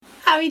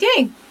How are you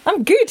doing?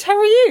 I'm good. How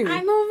are you?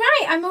 I'm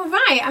all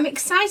right. I'm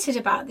excited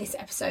about this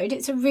episode.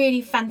 It's a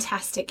really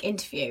fantastic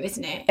interview,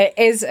 isn't it? It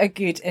is a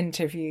good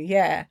interview,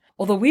 yeah.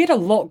 Although we had a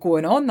lot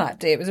going on that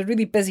day. It was a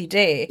really busy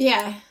day.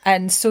 Yeah.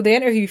 And so the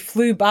interview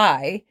flew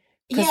by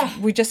because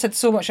we just had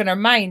so much on our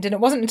mind. And it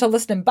wasn't until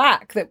listening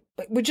back that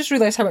we just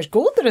realised how much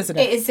gold there is in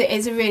it. It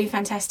is a really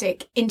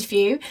fantastic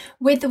interview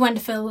with the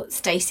wonderful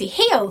Stacey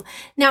Heale.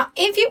 Now,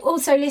 if you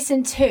also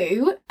listen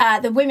to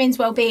the Women's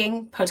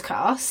Wellbeing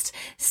podcast,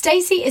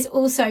 Stacey is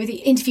also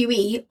the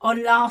interviewee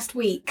on last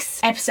week's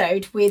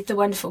episode with the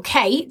wonderful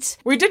Kate.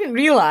 We didn't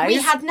realise.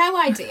 We had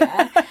no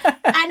idea.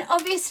 And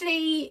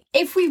obviously,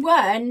 if we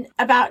weren't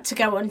about to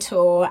go on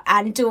tour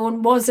and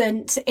Dawn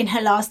wasn't in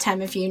her last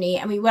term of uni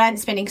and we weren't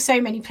spinning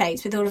so many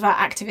plates with all of our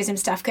activism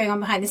stuff going on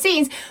behind the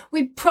scenes,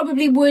 we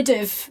probably would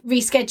have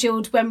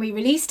rescheduled when we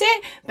released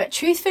it. But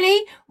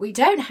truthfully, we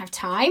don't have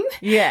time.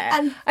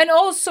 Yeah. And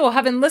also,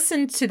 having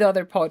listened to the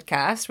other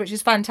podcast, which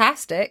is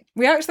fantastic,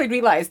 we actually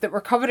realised that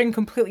we're covering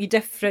completely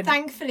different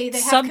Thankfully, they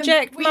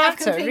subject we matter, have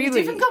completely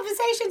really. different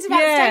conversations about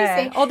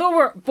Stacey. Although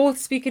we're both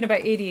speaking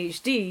about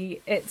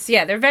ADHD,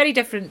 they're very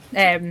different.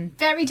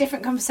 Very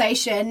different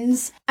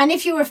conversations. And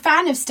if you're a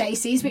fan of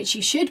Stacey's, which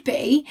you should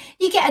be,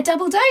 you get a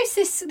double dose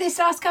this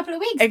last couple of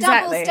weeks.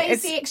 Exactly. Double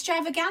Stacey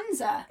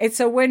extravaganza. It's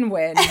a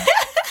win-win.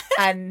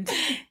 And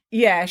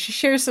yeah, she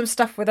shares some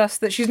stuff with us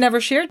that she's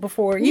never shared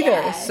before either.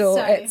 Yeah, so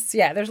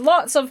there's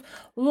lots of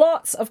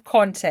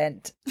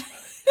content.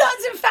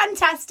 Lots of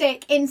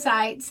fantastic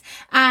insights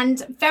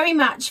and very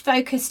much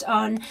focused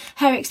on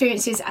her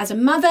experiences as a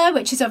mother,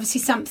 which is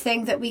obviously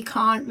something that we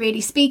can't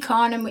really speak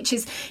on, and which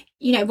is,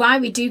 why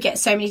we do get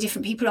so many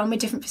different people on with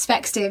different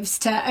perspectives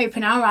to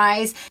open our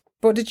eyes.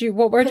 What word did you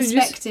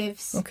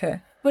Perspectives.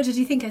 Okay. What did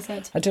you think I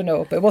said? I don't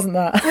know, but it wasn't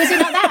that. Was it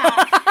not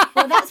that?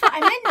 Well, that's what I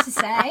meant to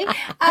say.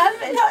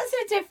 Lots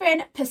of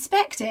different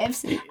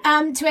perspectives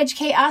to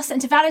educate us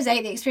and to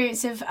validate the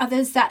experience of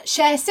others that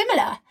share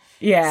similar.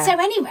 Yeah. So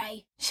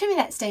anyway, should we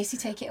let Stacey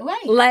take it away?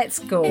 Let's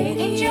go.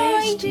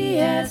 ADHD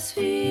as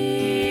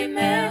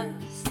females,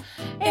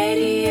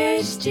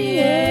 ADHD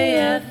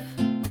AF,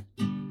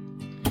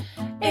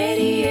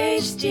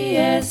 ADHD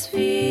as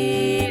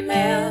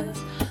females,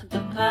 the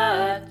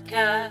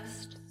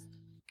podcast.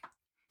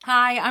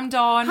 Hi, I'm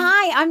Dawn.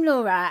 Hi, I'm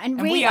Laura, and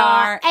we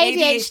are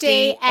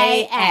ADHD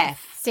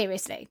AF.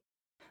 Seriously.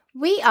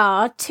 We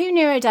are two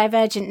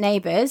neurodivergent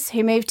neighbours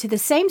who moved to the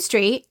same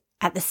street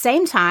at the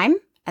same time,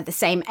 at the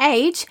same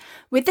age,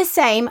 with the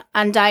same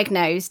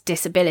undiagnosed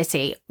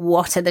disability.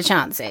 What are the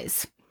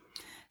chances?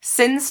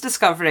 Since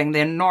discovering the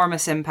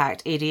enormous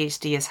impact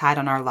ADHD has had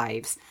on our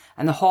lives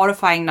and the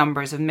horrifying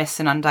numbers of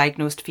missing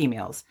undiagnosed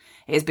females,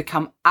 it has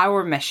become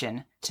our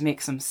mission to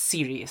make some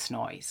serious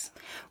noise.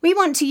 We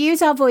want to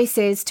use our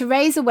voices to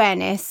raise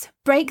awareness,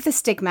 break the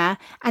stigma,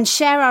 and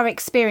share our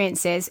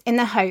experiences in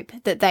the hope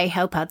that they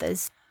help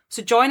others.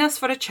 So join us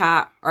for a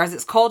chat, or as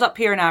it's called up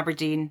here in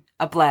Aberdeen,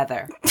 a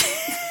blether.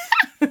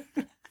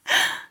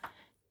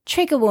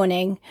 Trigger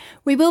warning,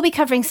 we will be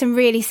covering some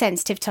really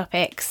sensitive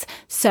topics,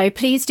 so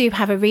please do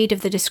have a read of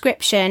the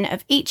description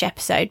of each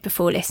episode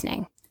before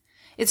listening.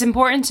 It's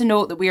important to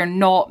note that we are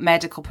not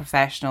medical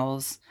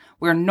professionals.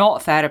 We're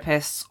not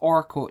therapists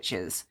or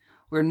coaches.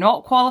 We're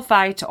not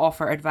qualified to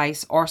offer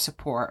advice or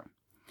support.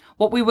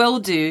 What we will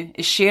do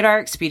is share our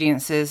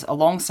experiences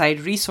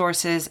alongside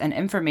resources and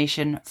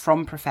information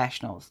from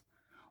professionals.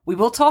 We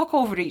will talk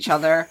over each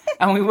other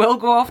and we will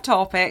go off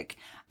topic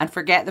and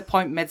forget the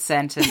point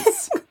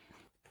mid-sentence.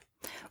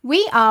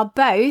 We are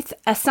both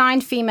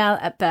assigned female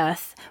at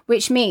birth,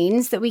 which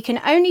means that we can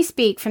only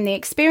speak from the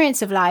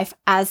experience of life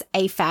as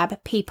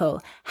AFAB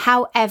people.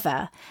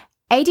 However,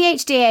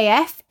 ADHD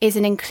AF is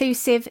an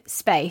inclusive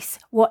space.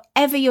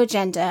 Whatever your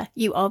gender,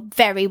 you are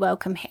very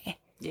welcome here.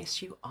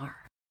 Yes, you are.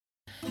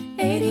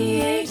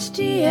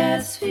 ADHD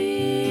as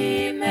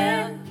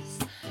females,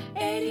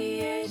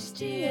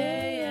 ADHD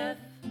AF.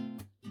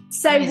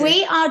 So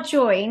we are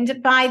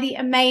joined by the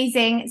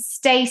amazing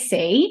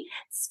Stacey.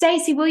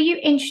 Stacey, will you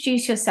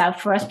introduce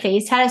yourself for us,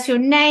 please? Tell us your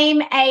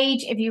name,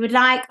 age, if you would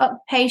like,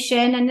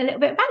 occupation, and a little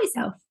bit about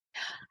yourself.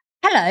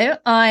 Hello,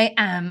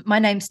 my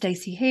name's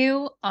Stacey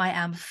Heale. I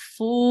am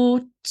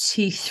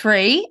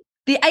 43.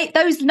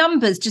 Those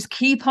numbers just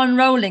keep on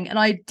rolling, and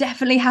I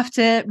definitely have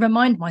to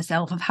remind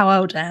myself of how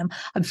old I am.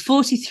 I'm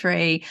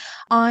 43.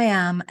 I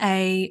am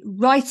a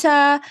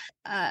writer,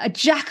 a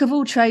jack of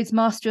all trades,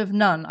 master of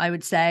none, I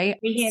would say.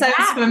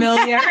 Sounds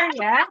familiar.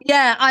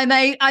 Yeah,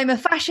 I'm a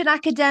fashion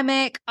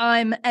academic.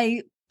 I'm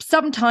a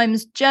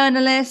sometimes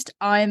journalist.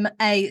 I'm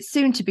a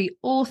soon-to-be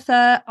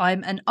author.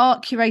 I'm an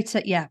art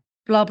curator. Yeah.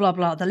 Blah, blah,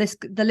 blah. The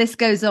list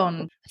goes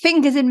on.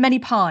 Fingers in many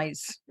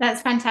pies.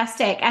 That's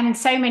fantastic. And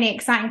so many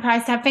exciting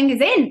pies to have fingers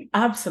in.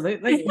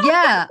 Absolutely.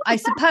 Yeah, I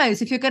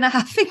suppose if you're going to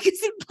have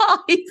fingers in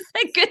pies,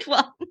 they're good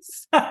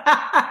ones.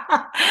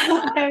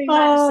 Very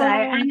much so.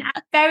 And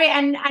very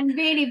and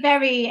really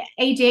very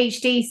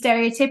ADHD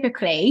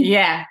stereotypically.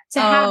 Yeah. To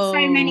have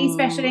so many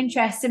special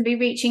interests and be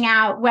reaching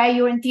out where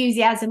your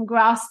enthusiasm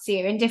grasps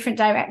you in different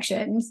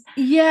directions.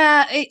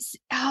 Yeah, it's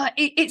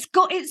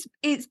got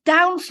its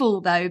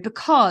downfall though,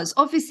 because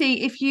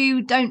obviously if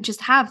you don't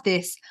just have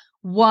this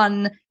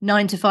one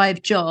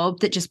 9-to-5 job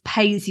that just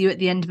pays you at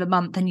the end of a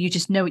month and you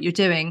just know what you're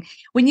doing,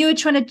 when you're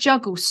trying to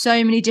juggle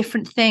so many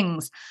different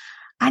things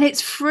and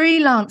it's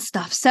freelance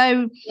stuff,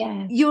 so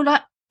you're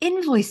like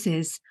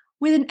invoices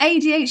with an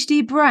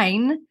ADHD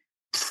brain,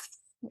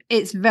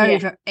 it's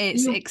very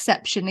it's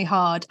exceptionally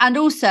hard. And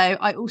also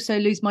I also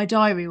lose my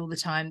diary all the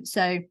time,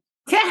 so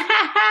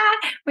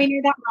we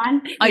knew that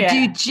one. I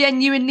do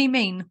genuinely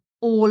mean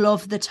all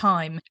of the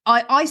time.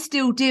 I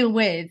still deal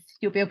with,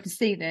 you'll be able to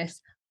see this,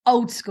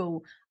 old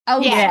school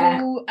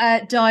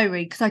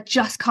diary, because I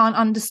just can't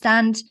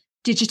understand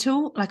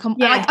digital. Like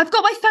I've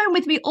got my phone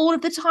with me all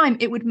of the time.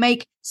 It would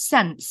make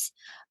sense.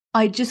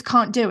 I just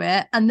can't do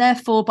it, and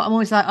therefore, but I'm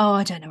always like, oh,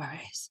 I don't know where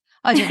it is.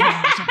 I don't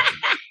know.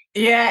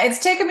 Yeah, it's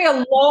taken me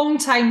a long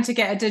time to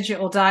get a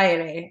digital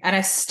diary and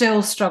I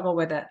still struggle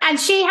with it. And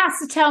she has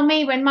to tell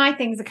me when my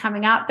things are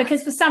coming up,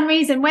 because for some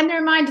reason, when the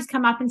reminders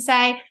come up and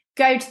say,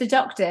 go to the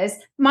doctors,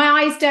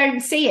 my eyes don't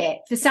see it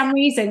for some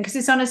reason, because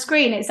it's on a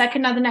screen. It's like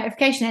another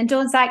notification. And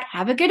Dawn's like,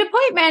 have a good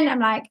appointment. I'm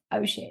like,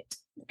 oh, shit.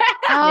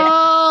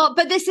 Oh,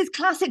 but this is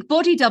classic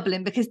body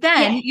doubling, because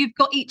then you've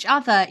got each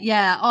other.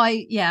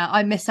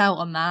 I miss out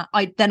on that.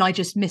 I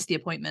just miss the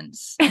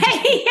appointments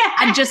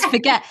and just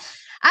forget.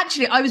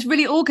 Actually, I was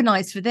really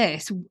organised for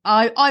this.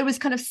 I was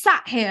kind of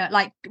sat here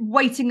like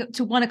waiting up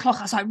to 1 o'clock.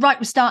 I was like, right,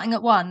 we're starting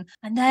at 1.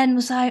 And then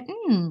was like,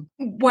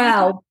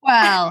 well,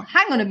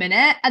 hang on a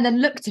minute. And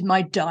then looked in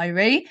my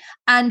diary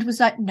and was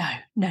like, no,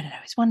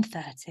 it's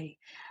 1:30.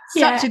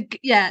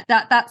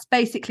 That's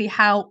basically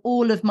how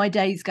all of my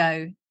days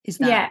go. Is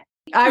that? Yeah.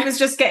 I was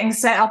just getting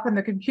set up on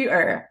the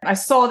computer. I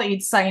saw that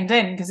you'd signed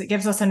in because it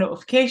gives us a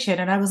notification.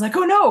 And I was like,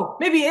 oh no,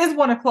 maybe it is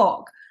 1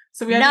 o'clock.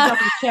 So we had to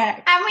double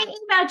check. And we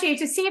emailed you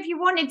to see if you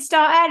wanted to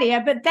start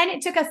earlier, but then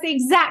it took us the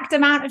exact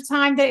amount of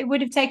time that it would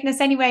have taken us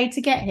anyway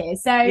to get here.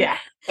 So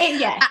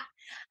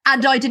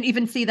And I didn't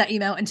even see that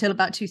email until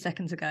about 2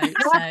 seconds ago.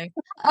 So,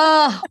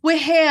 we're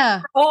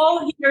here.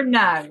 All here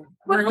now.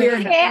 We're here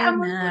and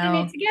we're putting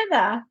it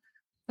together.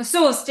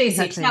 So,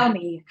 Stacey, tell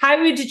me, how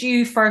did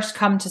you first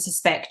come to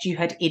suspect you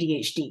had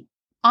ADHD?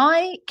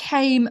 I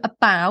came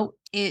about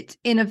it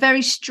in a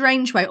very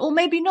strange way, or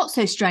maybe not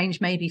so strange,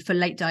 maybe for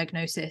late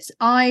diagnosis.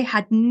 I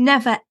had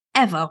never,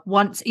 ever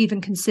once even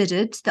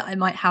considered that I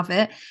might have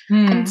it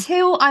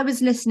until I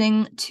was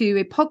listening to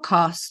a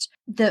podcast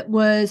that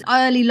was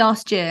early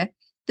last year.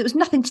 That was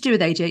nothing to do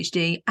with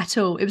ADHD at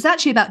all. It was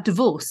actually about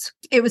divorce.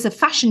 It was a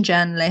fashion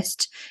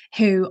journalist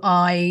who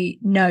I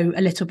know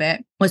a little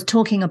bit, was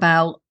talking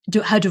about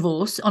her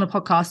divorce on a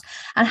podcast,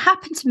 and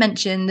happened to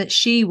mention that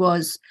she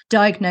was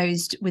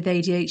diagnosed with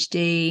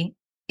ADHD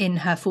in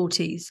her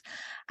 40s.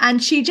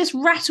 And she just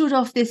rattled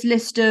off this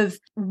list of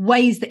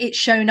ways that it's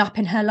shown up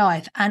in her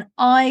life. And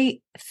I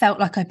felt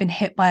like I'd been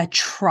hit by a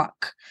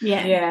truck.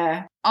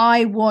 Yeah.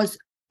 I was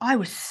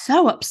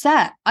so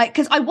upset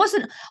because I was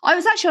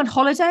actually on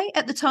holiday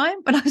at the time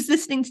when I was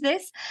listening to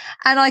this,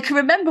 and I can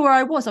remember where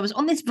I was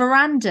on this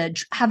veranda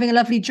having a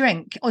lovely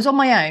drink. I was on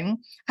my own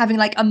having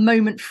like a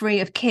moment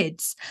free of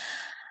kids,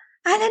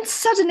 and then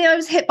suddenly I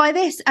was hit by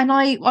this, and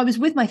I was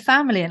with my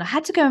family, and I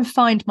had to go and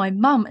find my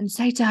mum and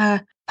say to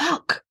her,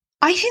 look,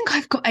 I think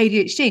I've got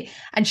ADHD.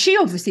 And she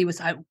obviously was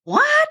like,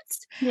 what?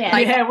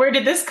 Yeah, where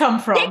did this come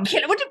from?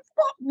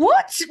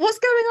 What's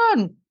going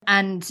on?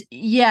 And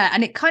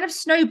and it kind of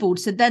snowballed.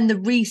 So then the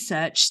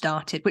research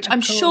started, which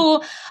I'm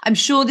sure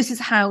this is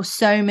how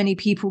so many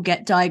people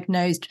get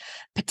diagnosed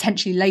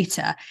potentially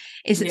later,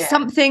 is that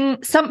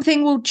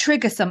something will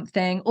trigger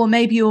something, or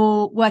maybe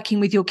you're working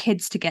with your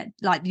kids to get,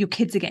 like, your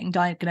kids are getting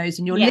diagnosed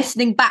and you're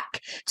listening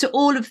back to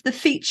all of the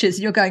features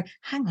and you're going,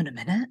 hang on a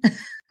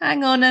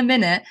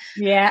minute.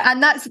 Yeah.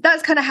 And that's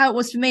kind of how it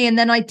was for me. And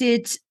then I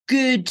did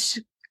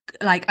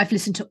I've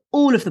listened to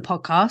all of the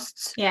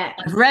podcasts. Yeah.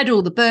 I've read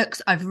all the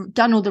books. I've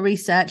done all the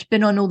research,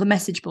 been on all the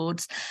message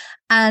boards,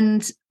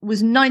 and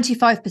was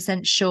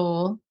 95%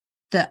 sure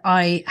that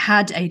I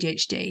had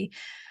ADHD.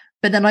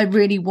 But then I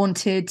really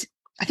wanted,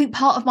 I think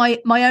part of my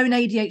own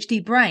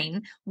ADHD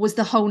brain was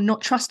the whole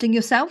not trusting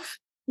yourself.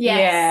 Yes.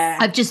 Yeah.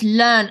 I've just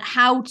learned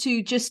how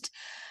to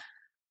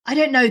I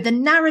don't know, the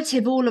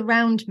narrative all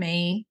around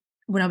me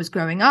when I was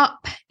growing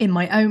up, in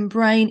my own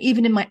brain,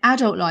 even in my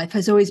adult life,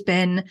 has always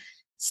been,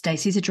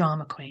 Stacey's a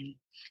drama queen.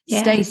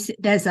 Yeah. Stacey,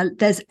 there's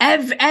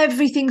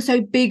everything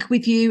so big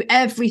with you.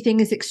 Everything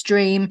is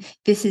extreme.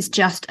 This is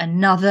just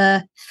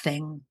another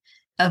thing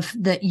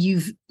that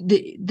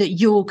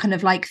you're kind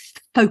of like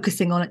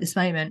focusing on at this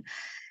moment.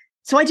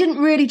 So I didn't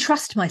really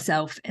trust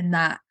myself in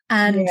that.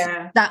 And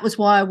that was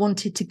why I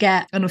wanted to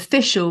get an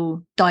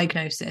official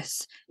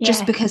diagnosis,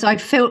 just because I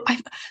felt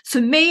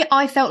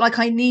like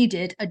I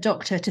needed a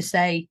doctor to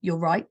say, you're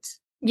right.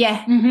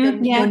 Yeah. Mhm.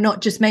 Yeah. You're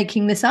not just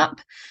making this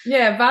up.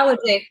 Yeah,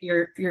 validate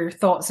your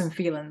thoughts and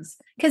feelings.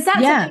 Because that's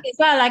Yeah. the thing as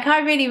well. Like, I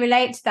really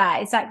relate to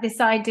that. It's like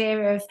this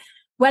idea of,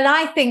 well,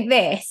 I think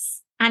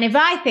this, and if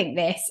I think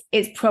this,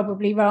 it's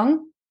probably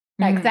wrong.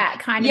 Like Mhm. that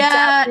kind of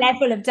Yeah.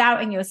 level of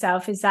doubting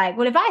yourself is like,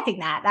 well, if I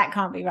think that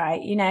can't be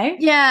right, you know?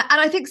 Yeah,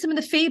 and I think some of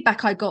the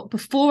feedback I got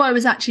before I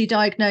was actually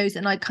diagnosed,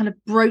 and I kind of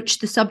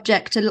broached the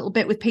subject a little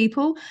bit with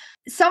people,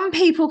 some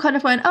people kind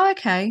of went, oh,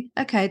 okay,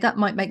 that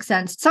might make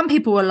sense. Some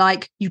people were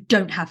like, you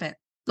don't have it.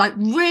 Like,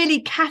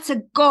 really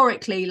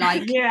categorically,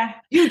 like, Yeah.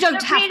 you don't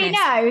That have really this.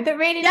 know, that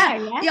really Yeah.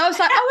 know, yeah? Yeah, I was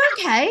like,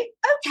 oh,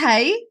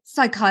 okay,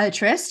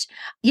 psychiatrist.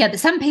 Yeah, but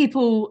some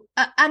people,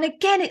 and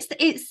again,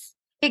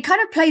 it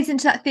kind of plays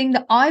into that thing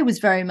that I was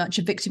very much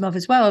a victim of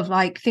as well, of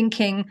like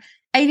thinking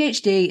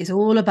ADHD is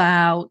all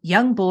about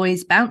young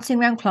boys bouncing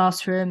around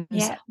classrooms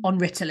Yeah. on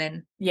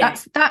Ritalin. Yeah.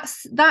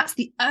 That's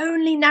the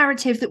only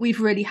narrative that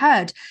we've really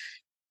heard.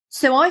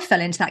 So I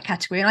fell into that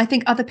category, and I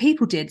think other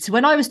people did. So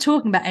when I was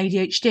talking about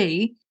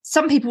ADHD,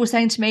 some people were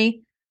saying to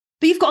me,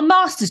 but you've got a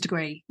master's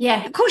degree.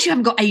 Yeah. Of course you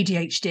haven't got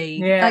ADHD.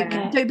 Yeah.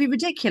 Like, don't be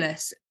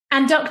ridiculous.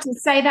 And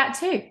doctors say that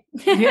too.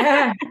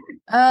 Yeah.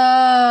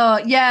 Oh,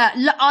 yeah.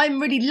 I'm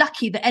really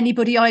lucky that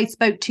anybody I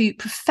spoke to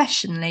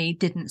professionally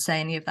didn't say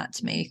any of that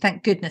to me.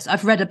 Thank goodness.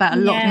 I've read about a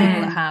lot of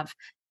people that have.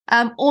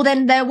 Or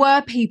then there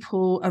were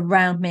people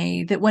around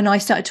me that when I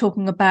started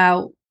talking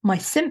about my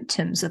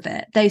symptoms of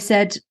it, they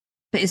said,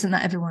 but isn't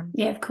that everyone?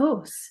 Yeah, of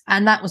course.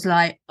 And that was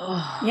like,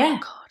 oh, Yeah.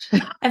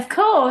 God. Of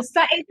course.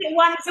 But is it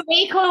once a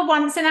week or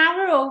once an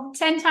hour or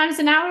 10 times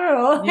an hour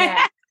or?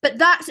 Yeah. But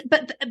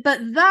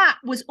that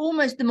was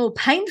almost the more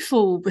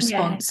painful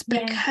response,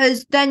 Yeah.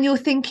 because then you're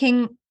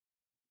thinking,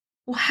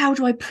 well, how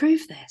do I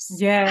prove this?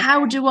 Yeah.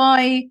 How do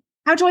I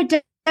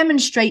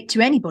demonstrate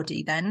to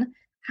anybody then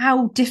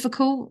how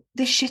difficult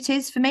this shit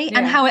is for me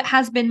and how it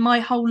has been my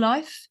whole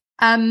life?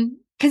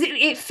 Because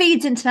it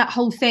feeds into that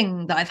whole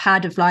thing that I've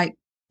had of like,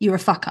 you're a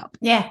fuck up.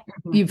 Yeah.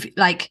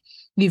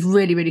 You've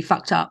really, really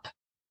fucked up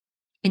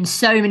in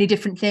so many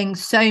different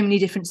things, so many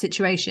different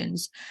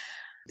situations.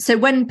 So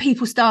when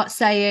people start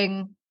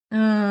saying,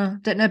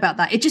 don't know about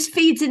that, it just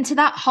feeds into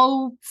that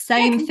whole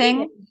same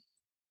thing.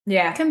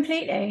 Yeah.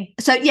 Completely.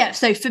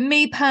 So for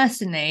me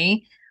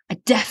personally, I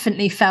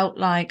definitely felt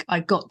like I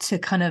got to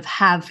kind of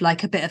have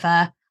like a bit of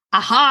a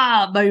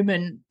aha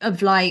moment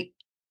of like,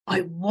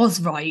 I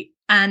was right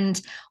and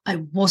I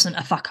wasn't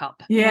a fuck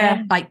up.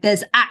 Yeah. Like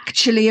there's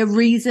actually a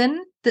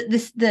reason that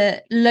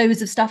the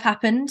loads of stuff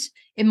happened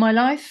in my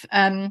life.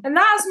 And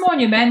that's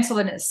monumental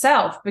in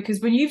itself, because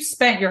when you've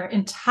spent your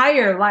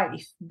entire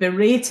life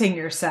berating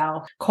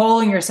yourself,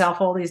 calling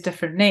yourself all these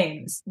different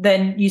names,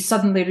 then you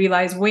suddenly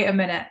realize, wait a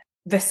minute,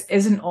 this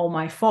isn't all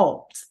my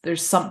fault.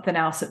 There's something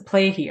else at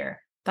play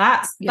here.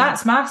 That's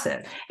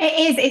massive. It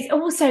is. It's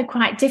also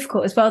quite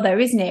difficult as well, though,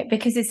 isn't it?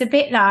 Because it's a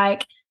bit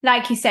like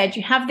you said,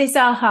 you have this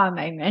aha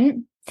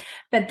moment,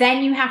 but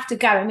then you have to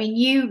go. I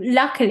mean,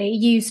 luckily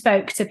you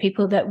spoke to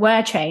people that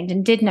were trained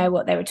and did know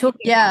what they were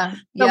talking about.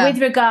 But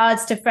with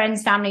regards to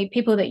friends, family,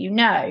 people that you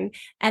know,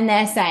 and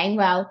they're saying,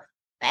 well,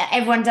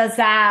 everyone does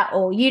that,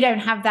 or you don't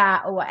have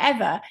that, or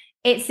whatever.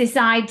 It's this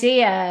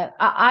idea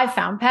I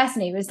found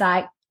personally was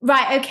like,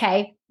 right,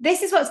 okay,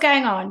 this is what's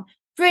going on.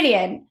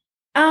 Brilliant.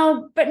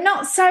 Oh, but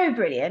not so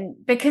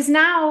brilliant, because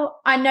now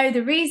I know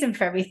the reason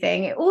for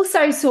everything. It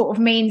also sort of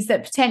means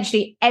that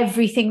potentially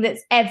everything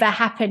that's ever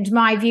happened,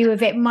 my view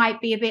of it might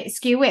be a bit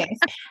skewish.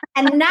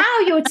 And now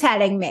you're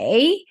telling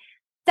me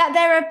that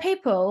there are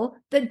people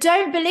that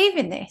don't believe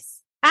in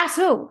this at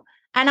all.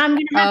 And I'm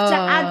going to have to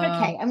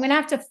advocate. I'm going to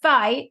have to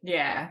fight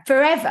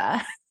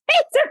forever.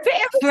 It's a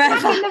bit of a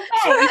slap in the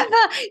face.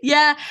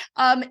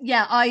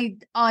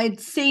 Forever.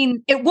 I'd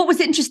seen it. What was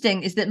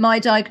interesting is that my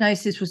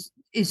diagnosis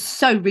is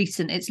so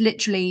recent. It's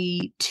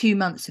literally 2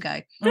 months ago.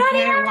 Bloody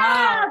hell!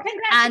 Wow.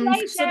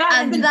 Congratulations. So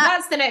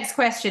that's the next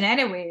question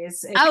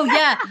anyways. How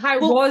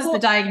Well, was the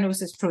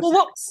diagnosis process?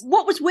 Well,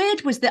 what was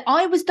weird was that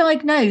I was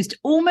diagnosed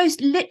almost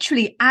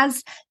literally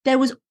as there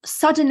was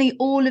suddenly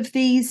all of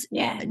these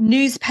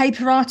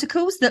newspaper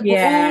articles that were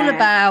all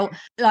about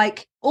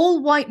like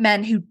all white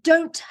men who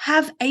don't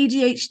have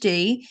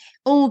ADHD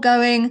all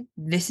going,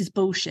 this is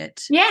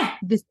bullshit. Yeah.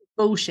 This is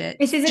bullshit.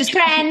 This is a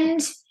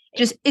trend.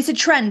 It's a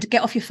trend.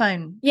 Get off your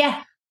phone.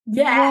 Yeah.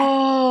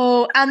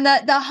 Whoa. And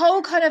the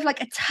whole kind of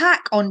like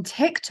attack on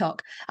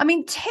TikTok. I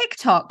mean,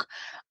 TikTok,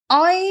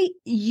 I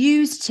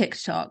use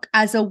TikTok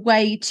as a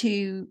way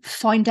to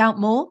find out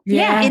more.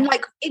 Yeah.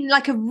 In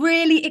like a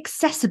really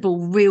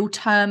accessible,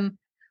 real-term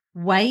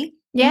way.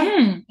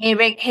 Yeah.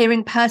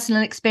 Hearing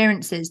personal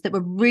experiences that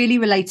were really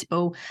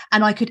relatable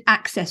and I could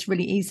access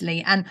really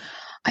easily. And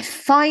I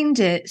find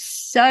it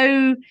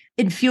so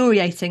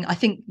infuriating. I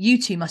think you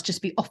two must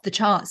just be off the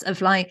charts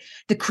of like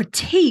the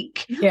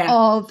critique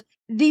of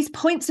these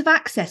points of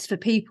access for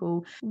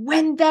people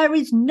when there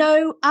is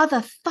no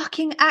other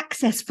fucking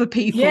access for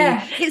people.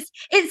 Yeah.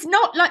 It's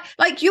not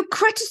like you're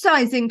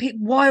criticizing people.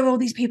 Why are all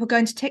these people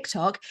going to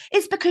TikTok?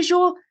 It's because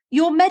your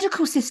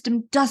medical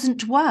system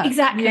doesn't work.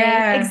 Exactly.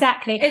 Yeah.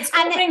 Exactly. It's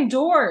opening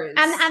doors.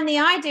 And the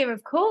idea,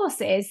 of course,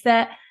 is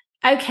that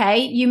okay,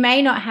 you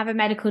may not have a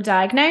medical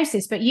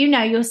diagnosis, but you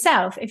know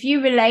yourself, if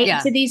you relate Yeah.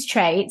 to these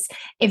traits,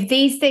 if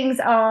these things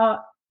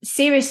are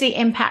seriously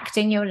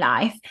impacting your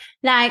life,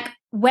 like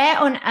where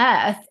on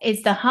earth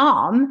is the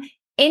harm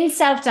in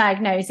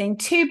self-diagnosing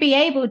to be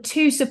able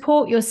to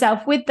support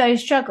yourself with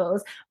those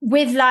struggles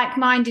with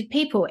like-minded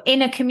people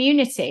in a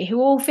community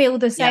who all feel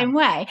the same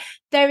way?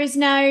 There's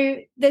no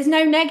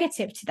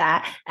negative to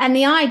that. And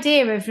the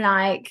idea of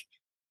like,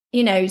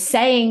 you know,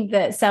 saying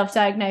that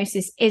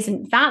self-diagnosis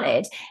isn't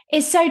valid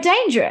is so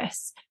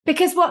dangerous,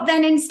 because what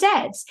then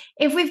instead,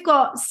 if we've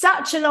got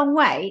such a long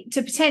way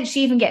to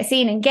potentially even get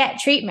seen and get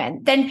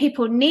treatment, then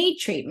people need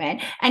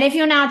treatment. And if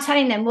you're now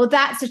telling them, well,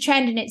 that's a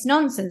trend and it's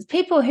nonsense,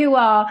 people who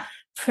are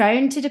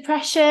prone to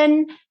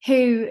depression,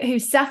 who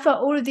suffer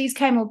all of these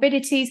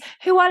comorbidities,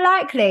 who are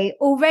likely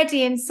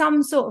already in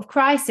some sort of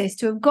crisis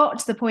to have got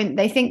to the point that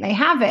they think they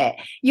have it,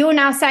 you're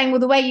now saying, well,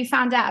 the way you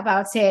found out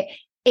about it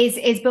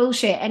is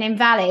bullshit and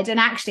invalid, and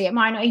actually it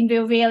might not even be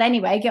real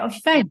anyway. Get off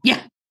your phone.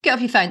 Yeah, get off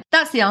your phone.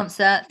 That's the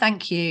answer.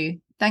 Thank you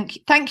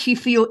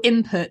for your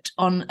input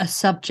on a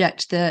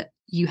subject that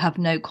you have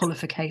no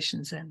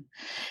qualifications in.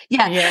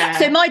 Yeah.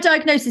 So my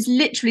diagnosis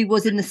literally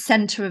was in the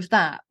center of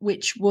that,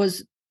 which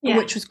was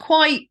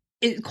quite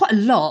a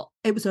lot.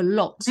 It was a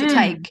lot to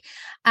take.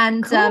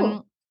 And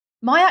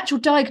my actual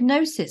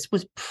diagnosis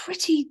was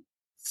pretty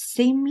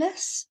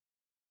seamless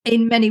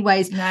in many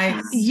ways.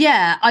 Nice.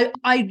 Yeah,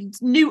 I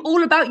knew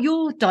all about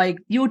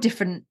your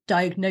different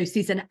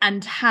diagnoses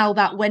and how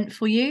that went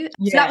for you.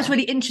 So that was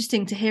really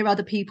interesting to hear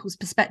other people's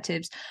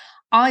perspectives.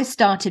 I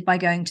started by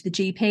going to the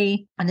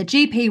GP, and the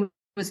GP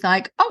was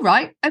like, "All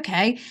right,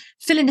 okay,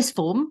 fill in this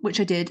form,"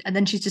 which I did, and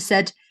then she just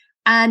said,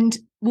 "And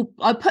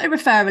I'll put a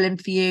referral in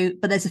for you,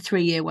 but there's a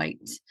 3-year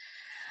wait."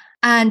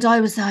 And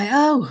I was like,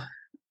 oh,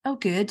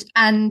 good.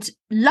 And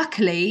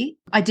luckily,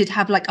 I did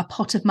have like a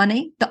pot of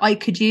money that I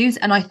could use.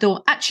 And I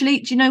thought, actually,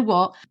 do you know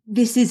what?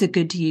 This is a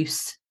good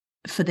use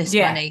for this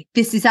money.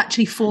 This is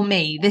actually for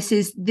me. This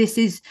is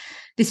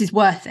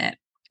worth it.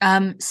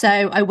 So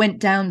I went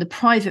down the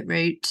private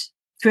route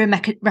through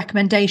a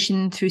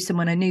recommendation through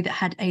someone I knew that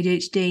had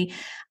ADHD.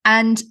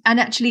 And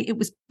actually, it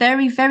was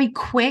very, very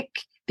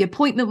quick. The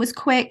appointment was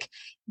quick.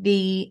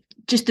 The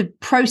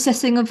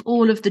processing of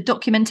all of the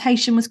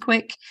documentation was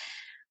quick.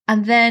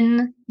 And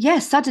then,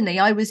 suddenly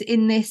I was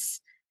in this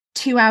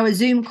 2-hour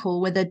Zoom call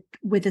with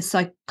a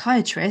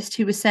psychiatrist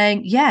who was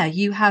saying,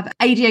 you have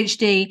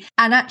ADHD,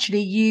 and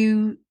actually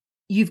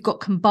you've got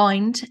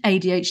combined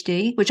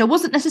ADHD, which I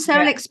wasn't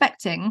necessarily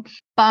expecting.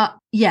 But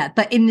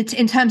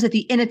in terms of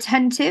the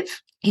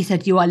inattentive, he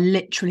said, you are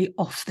literally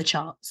off the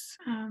charts.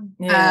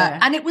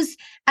 And it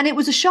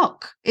was a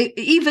shock.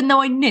 Even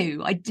though I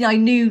knew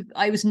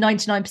I was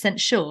 99%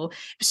 sure,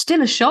 it was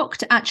still a shock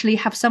to actually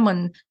have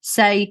someone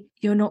say,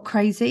 you're not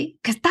crazy,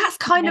 because that's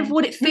kind of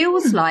what it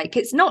feels like.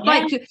 It's not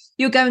like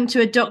you're going to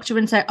a doctor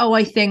and say, oh,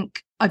 I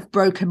think I've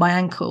broken my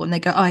ankle, and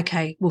they go, oh,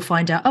 okay, we'll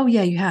find out. Oh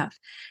yeah, you have.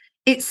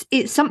 It's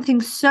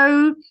something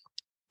so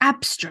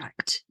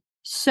abstract,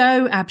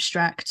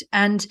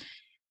 and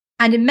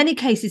in many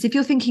cases, if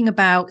you're thinking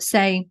about,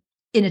 say,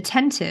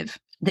 inattentive,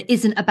 that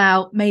isn't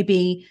about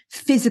maybe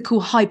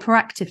physical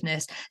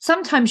hyperactiveness.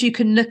 Sometimes you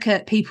can look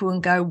at people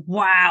and go,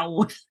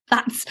 wow,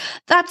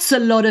 that's a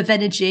lot of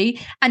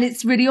energy, and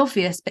it's really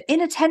obvious. But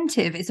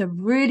inattentive is a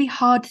really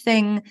hard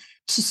thing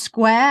to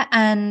square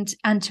and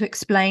to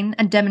explain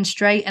and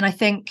demonstrate. And I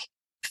think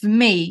for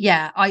me,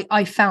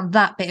 I found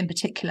that bit in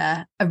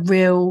particular a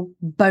real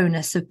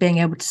bonus of being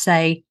able to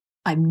say,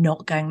 I'm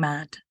not going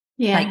mad.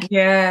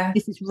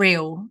 This is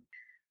real.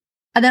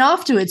 And then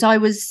afterwards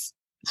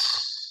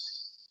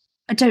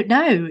I don't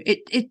know.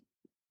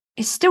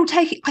 It's still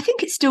I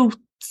think it's still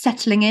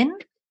settling in.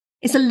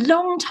 It's a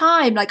long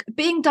time, like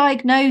being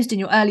diagnosed in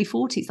your early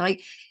 40s,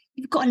 like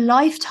you've got a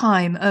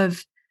lifetime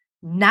of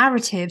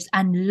narratives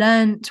and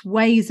learnt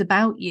ways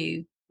about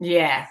you.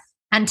 Yeah.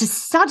 And to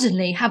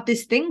suddenly have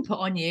this thing put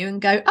on you and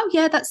go, oh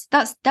yeah,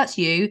 that's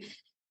you.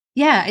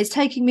 Yeah, it's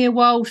taking me a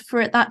while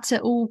for that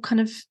to all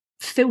kind of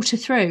filter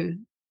through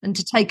and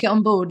to take it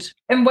on board.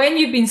 And when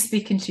you've been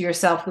speaking to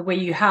yourself the way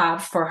you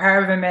have for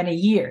however many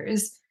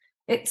years,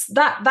 it's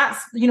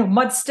that's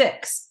mud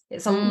sticks.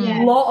 It's a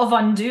lot of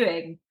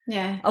undoing,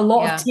 a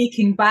lot of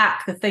taking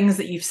back the things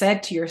that you've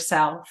said to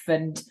yourself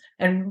and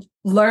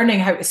learning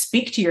how to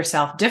speak to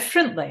yourself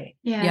differently,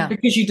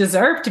 because you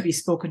deserve to be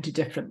spoken to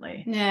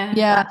differently.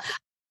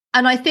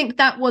 And I think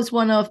that was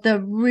one of the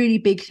really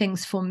big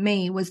things for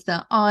me, was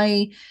that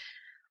I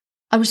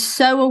was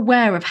so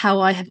aware of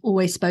how I have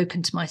always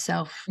spoken to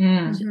myself.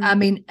 I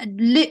mean,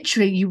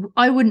 literally,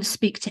 I wouldn't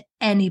speak to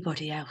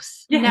anybody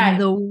else in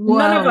the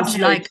world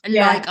like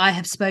I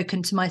have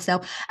spoken to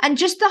myself. And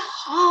just the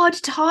hard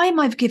time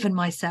I've given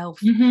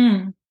myself.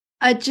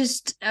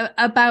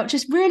 About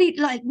just really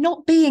like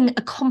not being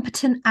a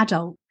competent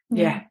adult.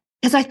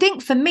 Because I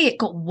think for me, it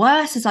got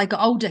worse as I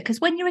got older.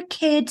 Because when you're a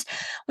kid,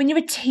 when you're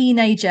a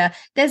teenager,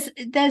 there's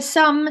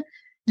some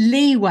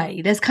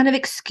leeway, there's kind of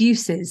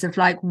excuses of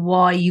like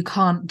why you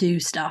can't do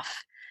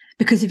stuff,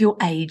 because of your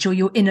age or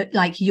your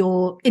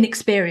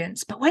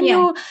inexperience. But when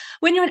you're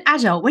an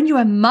adult, when you're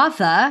a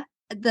mother,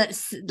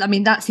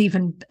 that's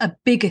even a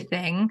bigger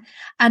thing.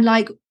 And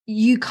like,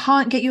 you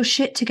can't get your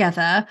shit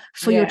together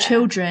for your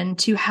children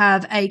to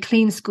have a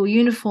clean school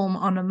uniform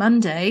on a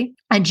Monday,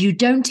 and you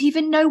don't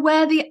even know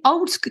where the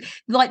old school,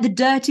 like the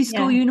dirty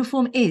school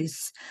uniform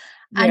is.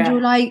 And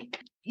you're like,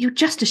 you're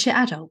just a shit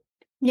adult.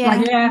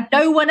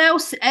 No one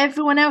else,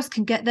 everyone else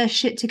can get their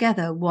shit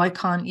together. Why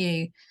can't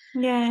you?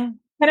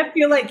 I kind of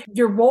feel like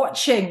you're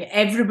watching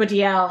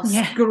everybody else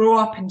grow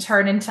up and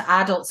turn into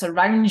adults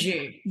around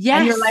you.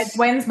 And you're like,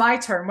 when's my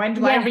turn? When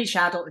do I reach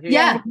adulthood?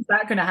 When's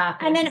that going to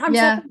happen? And then on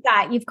top of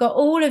that, you've got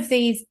all of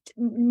these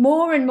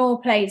more and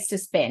more plates to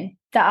spin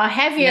that are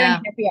heavier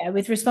and heavier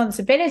with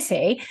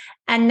responsibility.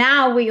 And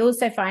now we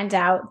also find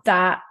out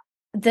that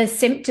the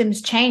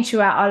symptoms change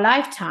throughout our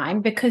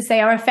lifetime because they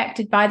are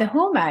affected by the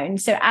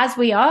hormones. So as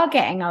we are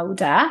getting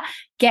older,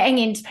 getting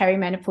into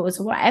perimenopause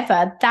or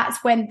whatever,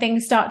 that's when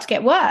things start to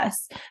get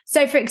worse.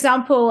 So for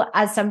example,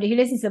 as somebody who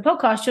listens to the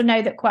podcast, you'll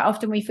know that quite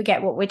often we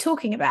forget what we're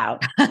talking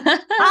about.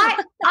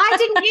 I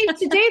didn't used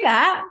to do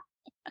that.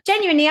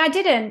 Genuinely, I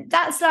didn't.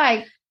 That's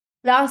like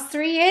last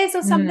 3 years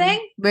or something.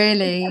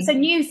 Really? It's a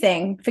new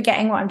thing,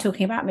 forgetting what I'm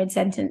talking about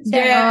mid-sentence.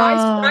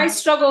 I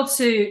struggle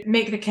to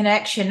make the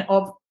connection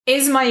of,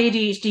 is my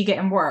ADHD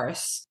getting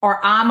worse, or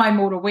am I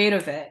more aware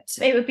of it?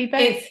 It would be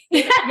both.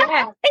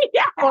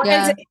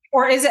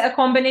 Or is it a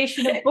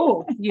combination of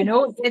both? You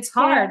know, it's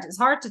hard. It's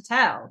hard to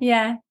tell.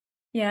 And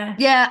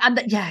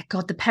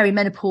God, the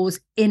perimenopause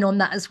in on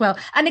that as well.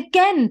 And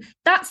again,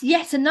 that's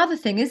yet another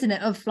thing, isn't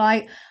it? Of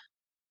like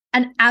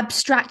an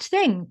abstract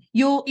thing.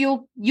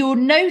 You're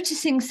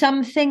noticing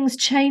some things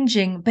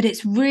changing, but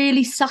it's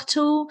really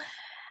subtle.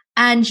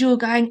 And you're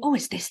going, oh,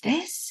 is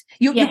this?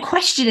 You're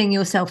questioning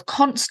yourself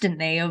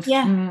constantly of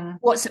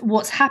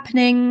what's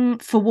happening,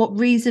 for what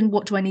reason,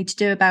 what do I need to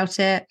do about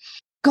it?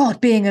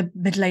 God, being a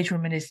middle-aged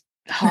woman is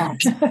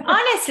hard.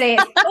 Honestly,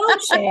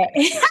 it's bullshit.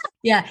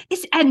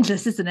 It's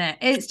endless, isn't it?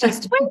 It's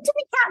just, when do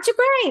we catch a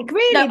break?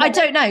 Really? No, I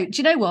don't know. Do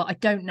you know what? I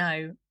don't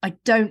know. I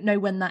don't know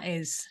when that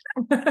is.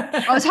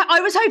 I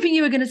was hoping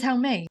you were going to tell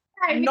me.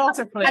 Not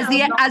a clue. As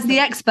the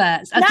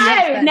experts.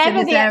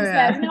 Never the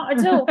experts, not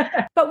at all.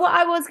 But what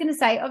I was going to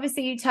say,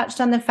 obviously you touched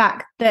on the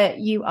fact that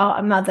you are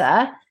a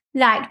mother.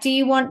 Like, do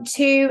you want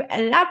to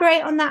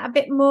elaborate on that a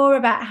bit more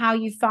about how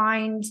you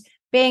find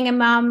being a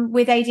mum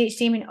with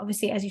ADHD? I mean,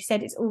 obviously, as you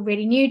said, it's all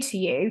really new to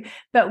you,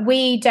 but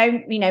we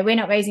don't, we're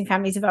not raising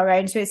families of our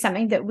own. So it's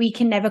something that we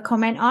can never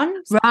comment on.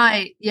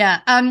 Right.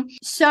 Yeah.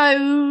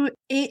 So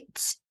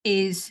it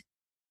is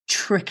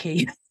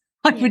tricky,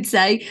 I would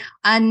say.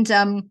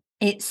 And,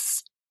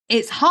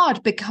 it's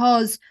hard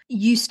because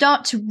you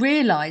start to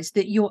realize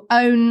that your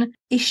own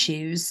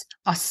issues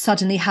are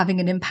suddenly having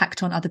an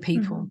impact on other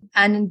people.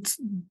 And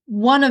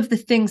one of the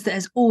things that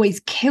has always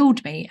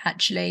killed me,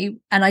 actually,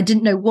 and I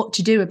didn't know what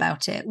to do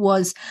about it,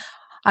 was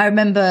I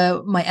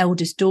remember my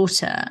eldest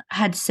daughter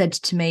had said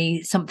to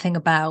me something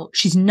about,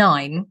 she's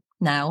 9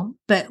 now,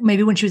 but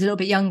maybe when she was a little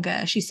bit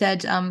younger, she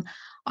said,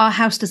 our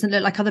house doesn't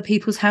look like other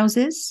people's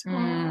houses.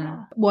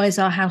 Why is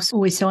our house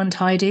always so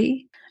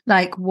untidy?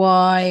 Like,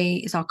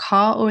 why is our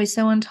car always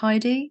so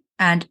untidy?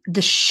 And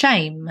the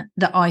shame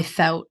that I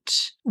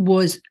felt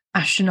was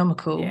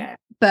astronomical.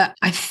 But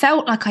I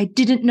felt like I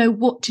didn't know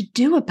what to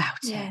do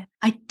about it.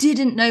 I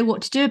didn't know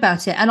what to do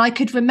about it. And I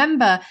could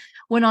remember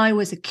when I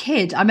was a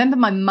kid, I remember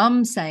my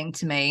mum saying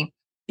to me,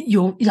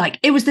 you're like,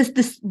 it was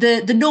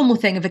the normal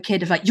thing of a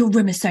kid of like, your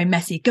room is so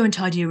messy, go and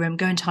tidy your room.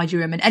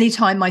 And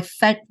anytime my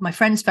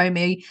friends phone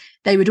me,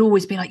 they would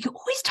always be like, you're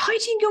always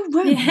tidying your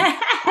room.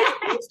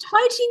 You're always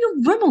tidying your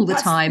room all the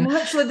time.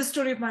 Literally the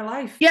story of my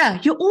life. Yeah,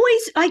 you're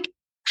always like,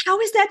 how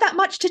is there that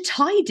much to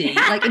tidy?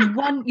 Like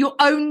in your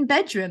own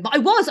bedroom. But I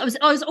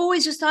was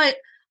always just like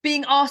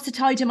being asked to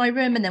tidy my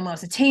room. And then when I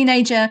was a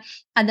teenager,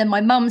 and then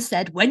my mum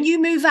said, when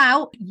you move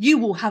out, you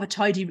will have a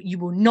tidy, you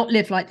will not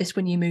live like this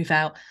when you move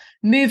out.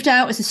 Moved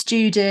out as a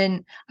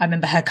student. I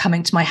remember her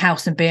coming to my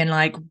house and being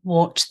like,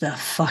 what the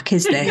fuck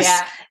is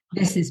this?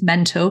 This is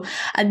mental.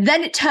 And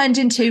then it turned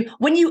into,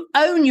 when you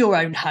own your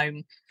own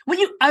home, when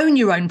you own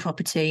your own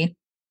property,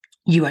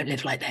 you won't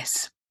live like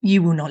this.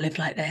 You will not live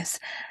like this.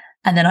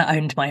 And then I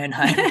owned my own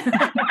home.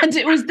 And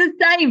it was the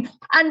same.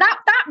 And that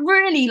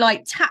really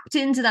like tapped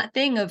into that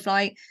thing of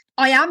like,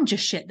 I am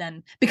just shit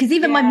then. Because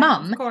even my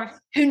mum,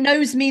 who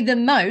knows me the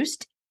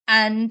most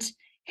and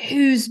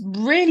who's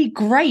really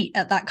great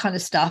at that kind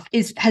of stuff,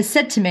 has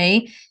said to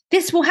me,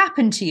 this will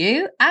happen to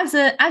you as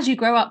you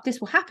grow up, this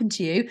will happen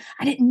to you.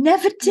 And it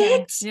never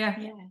did.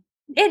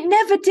 It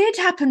never did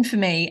happen for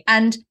me.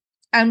 And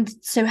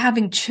so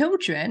having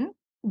children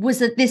was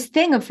this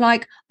thing of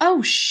like,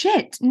 oh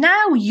shit,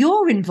 now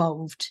you're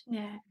involved.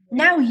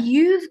 Now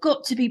you've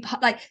got to be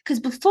like, because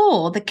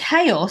before the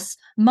chaos,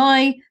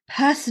 my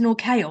personal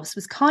chaos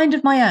was kind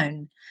of my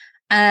own,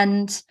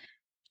 and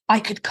I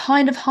could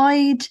kind of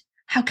hide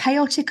how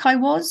chaotic I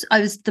was.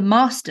 I was the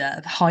master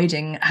of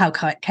hiding how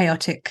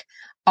chaotic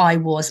I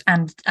was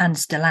and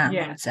still am,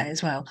 I would say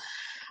as well.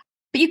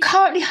 But you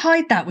can't really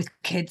hide that with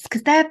kids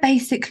because they're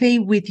basically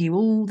with you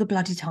all the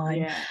bloody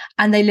time,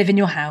 and they live in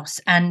your house.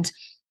 And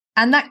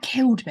that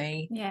killed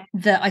me. Yeah.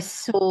 That I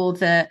saw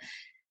that,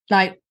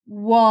 like,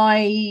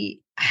 why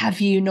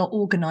have you not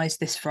organised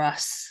this for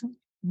us?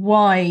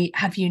 Why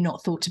have you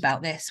not thought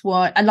about this?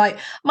 Why? And like,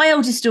 my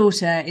oldest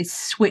daughter is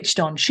switched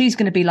on. She's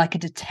going to be like a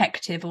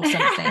detective or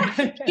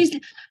something. She's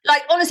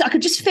like, honestly, I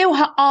could just feel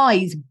her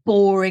eyes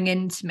boring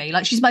into me.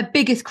 Like, she's my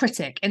biggest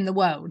critic in the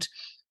world.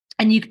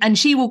 And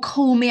she will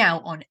call me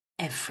out on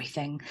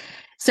everything.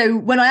 So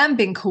when I am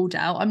being called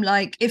out, I'm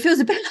like, it feels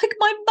a bit like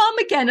my mum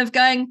again of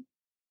going,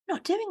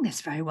 not doing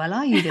this very well,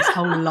 are you? This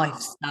whole life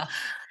stuff.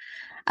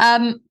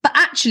 But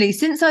actually,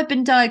 since I've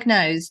been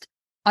diagnosed,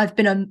 I've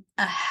been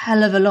a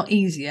hell of a lot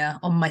easier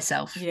on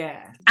myself.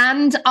 Yeah.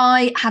 And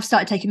I have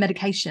started taking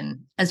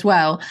medication as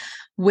well,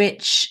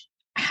 which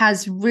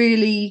has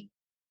really,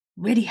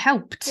 really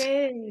helped,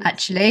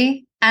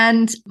 actually.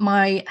 And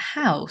my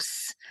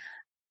house,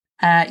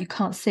 you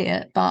can't see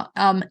it, but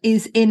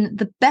is in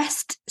the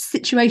best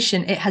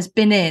situation it has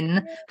been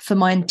in for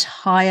my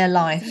entire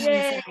life.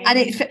 Yay.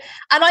 And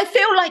I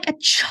feel like a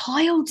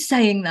child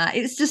saying that.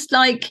 It's just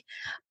like,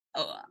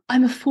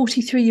 I'm a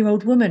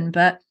 43-year-old woman,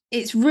 but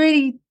it's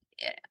really,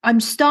 I'm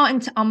starting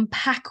to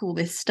unpack all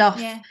this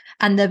stuff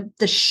and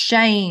the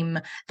shame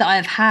that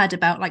I've had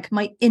about like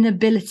my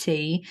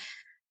inability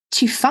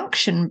to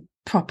function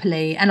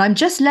properly. And I'm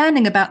just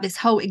learning about this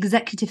whole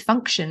executive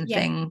function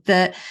thing,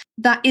 that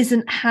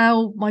isn't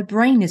how my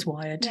brain is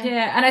wired.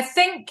 Yeah. And I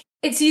think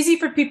it's easy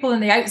for people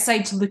on the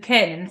outside to look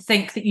in and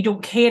think that you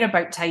don't care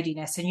about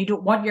tidiness and you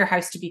don't want your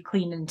house to be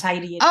clean and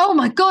tidy. Oh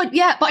my God,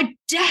 yeah, but I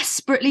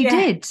desperately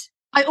did.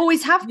 I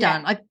always have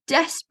done. I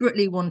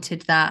desperately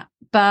wanted that.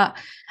 But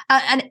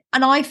and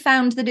I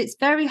found that it's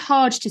very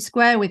hard to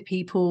square with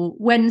people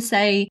when,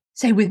 say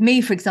with me,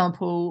 for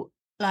example,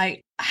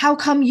 like, how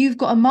come you've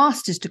got a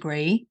master's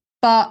degree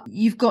but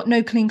you've got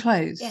no clean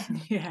clothes?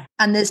 Yeah.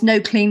 And there's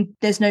no clean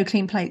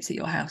plates at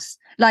your house.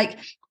 Like,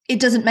 it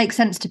doesn't make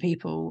sense to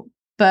people.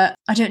 But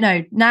I don't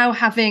know. Now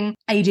having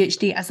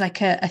ADHD as like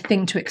a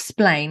thing to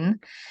explain,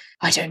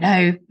 I don't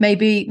know.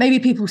 Maybe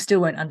people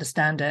still won't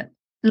understand it.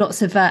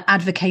 Lots of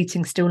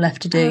advocating still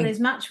left to do. Oh,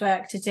 there's much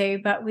work to do,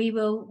 but we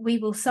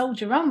will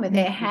soldier on with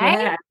it, hey?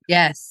 Yeah.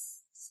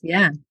 Yes.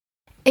 Yeah.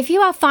 If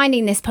you are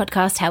finding this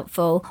podcast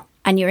helpful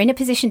and you're in a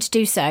position to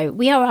do so,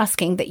 we are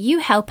asking that you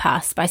help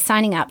us by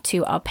signing up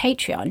to our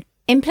Patreon.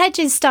 In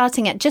pledges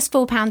starting at just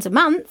 £4 a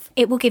month,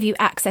 it will give you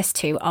access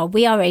to our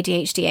We Are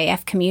ADHD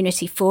AF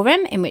community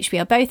forum, in which we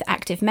are both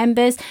active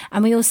members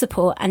and we all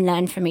support and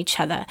learn from each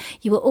other.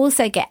 You will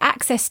also get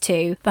access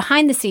to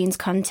behind-the-scenes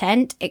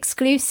content,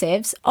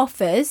 exclusives,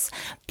 offers,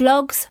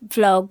 blogs,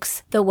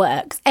 vlogs, the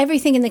works,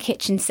 everything in the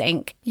kitchen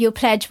sink. Your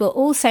pledge will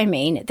also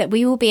mean that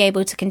we will be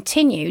able to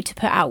continue to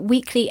put out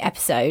weekly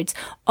episodes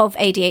of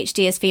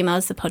ADHD as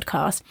Females, the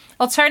podcast.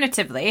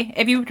 Alternatively,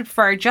 if you would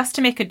prefer just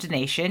to make a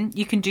donation,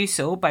 you can do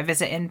so by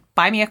visiting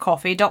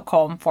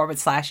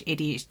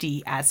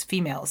buymeacoffee.com/ADHD as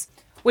females.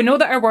 We know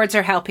that our words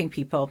are helping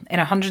people in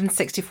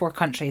 164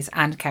 countries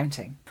and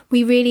counting.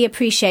 We really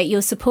appreciate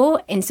your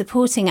support in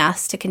supporting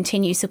us to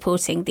continue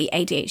supporting the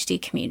ADHD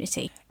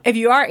community. If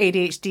you are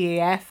ADHD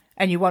AF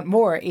and you want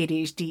more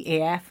ADHD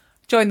AF,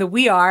 join the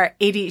We Are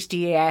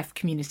ADHD AF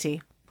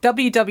community.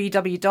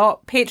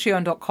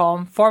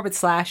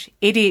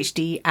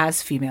 www.patreon.com/ADHD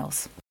as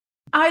females.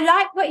 I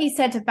like what you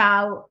said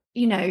about,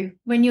 you know,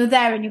 when you're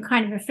there and you're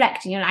kind of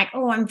reflecting, you're like,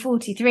 oh, I'm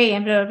 43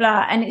 and blah, blah,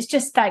 blah. And it's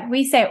just like,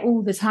 we say it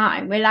all the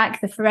time. We're like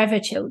the forever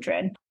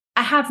children.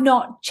 I have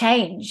not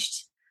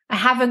changed. I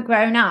haven't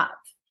grown up.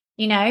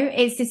 You know,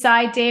 it's this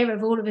idea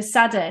of all of a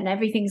sudden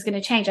everything's going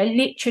to change. I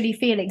literally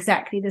feel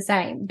exactly the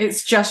same.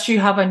 It's just you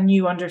have a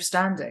new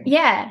understanding.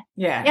 Yeah.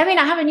 Yeah. I mean,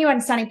 I have a new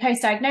understanding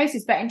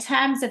post-diagnosis, but in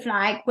terms of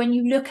like when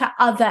you look at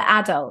other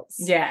adults,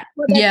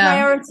 what their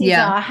priorities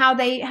are, how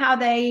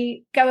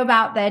they go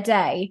about their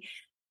day,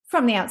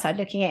 from the outside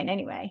looking in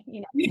anyway,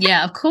 you know.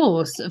 Yeah, of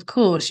course.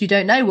 You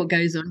don't know what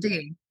goes on, do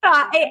you?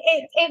 But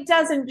it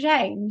doesn't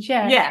change.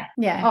 Yeah.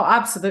 Oh,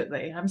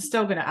 absolutely. I'm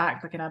still going to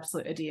act like an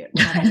absolute idiot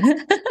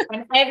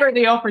whenever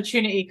the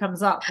opportunity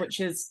comes up, which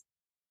is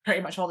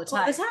pretty much all the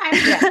time.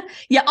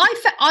 Yeah.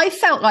 I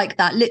felt like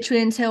that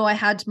literally until I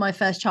had my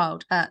first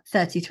child at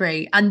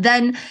 33, and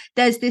then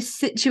there's this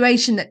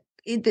situation that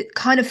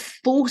kind of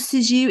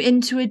forces you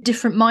into a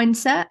different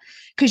mindset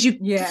because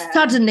you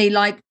suddenly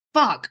like,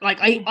 fuck, like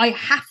I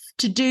have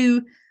to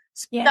do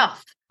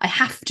stuff. I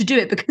have to do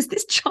it because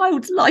this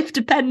child's life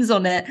depends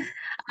on it.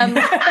 And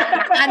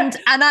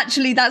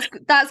actually that's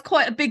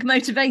quite a big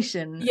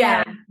motivation.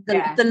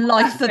 The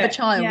life of a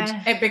child.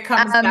 It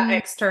becomes that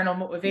external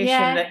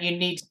motivation that you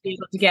need to be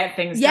able to get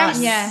things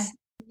done.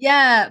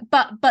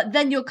 But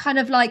then you're kind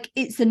of like,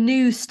 it's a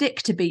new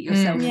stick to beat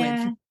yourself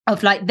with,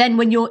 of like, then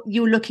when you're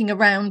looking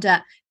around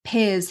at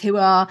peers who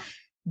are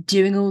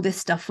doing all this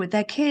stuff with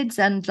their kids,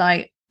 and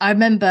like, I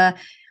remember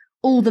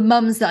all the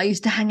mums that I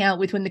used to hang out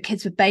with when the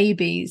kids were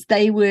babies,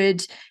 they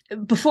would,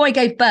 before I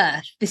gave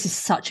birth, this is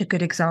such a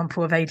good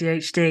example of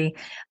ADHD.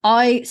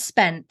 I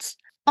spent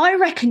I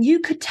reckon you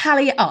could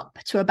tally it up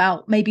to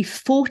about maybe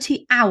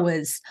 40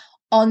 hours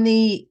on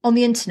the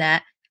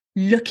internet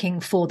looking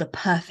for the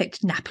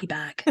perfect nappy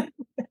bag.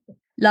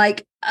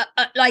 like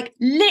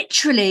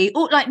literally,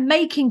 or like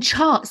making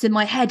charts in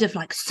my head of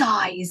like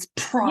size,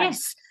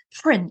 price,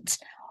 print.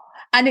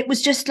 And it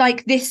was just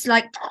like this,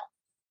 like,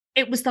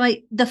 it was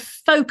like the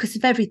focus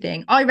of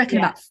everything. I reckon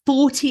about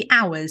 40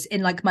 hours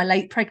in like my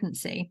late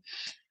pregnancy.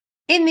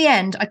 In the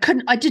end,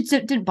 I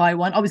didn't buy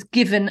one. I was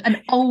given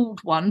an old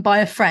one by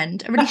a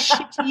friend, a really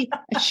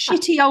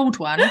shitty old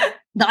one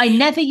that I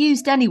never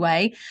used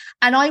anyway.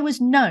 And I was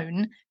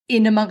known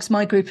in amongst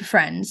my group of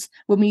friends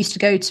when we used to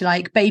go to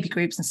like baby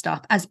groups and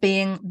stuff as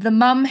being the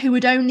mum who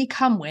would only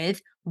come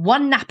with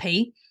one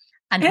nappy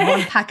and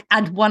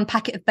one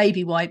packet of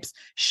baby wipes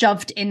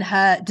shoved in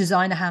her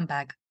designer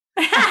handbag.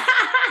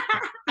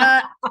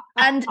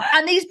 And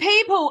these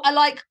people are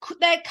like,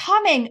 they're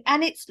coming,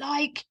 and it's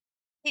like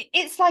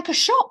a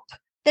shop.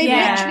 They're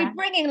literally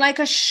bringing like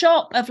a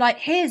shop of like,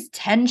 here's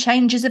 10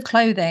 changes of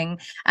clothing,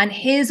 and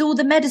here's all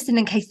the medicine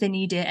in case they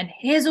need it, and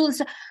here's all the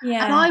stuff.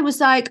 Yeah. And I was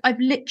like, I've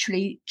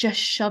literally just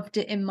shoved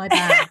it in my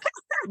bag.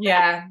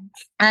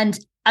 And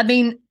I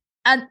mean,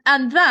 and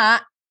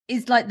that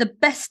is like the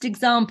best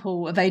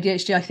example of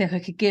ADHD I think I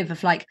could give,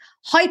 of like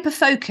hyper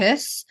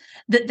focus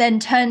that then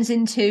turns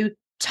into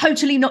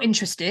totally not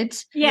interested.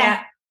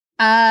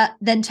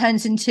 Then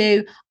turns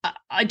into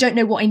I don't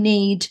know what I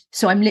need,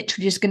 so I'm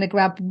literally just going to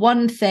grab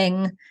one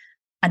thing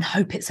and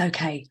hope it's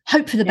okay,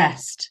 hope for the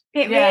best.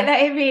 It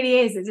really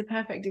is. It's a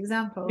perfect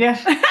example.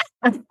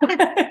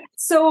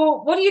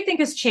 So what do you think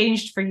has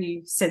changed for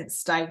you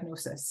since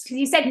diagnosis? Because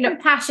you said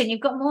compassion, you've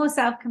got more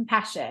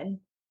self-compassion.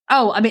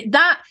 Oh, I mean,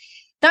 that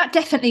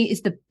definitely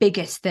is the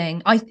biggest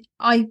thing.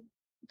 I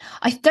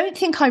don't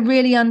think I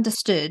really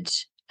understood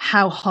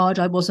how hard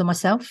I was on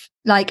myself,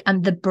 like,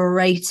 and the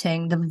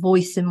berating, the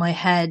voice in my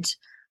head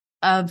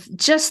of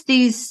just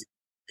these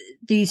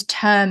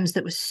terms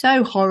that were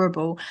so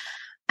horrible,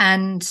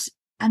 and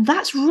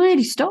that's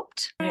really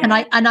stopped. And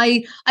I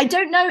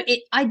don't know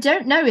I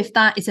don't know if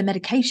that is a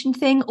medication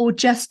thing or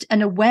just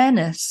an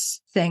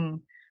awareness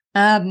thing.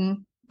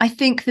 I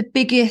think the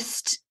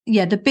biggest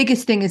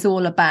thing is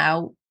all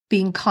about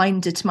being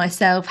kinder to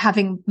myself,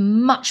 having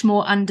much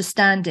more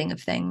understanding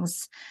of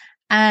things.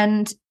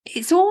 And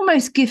it's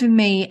almost given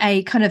me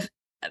a kind of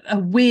a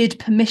weird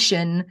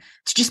permission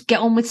to just get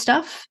on with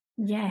stuff.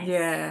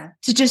 To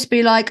just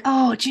be like,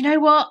 oh, do you know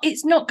what?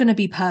 It's not going to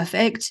be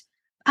perfect.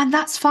 And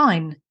that's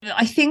fine.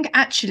 I think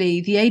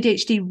actually the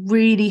ADHD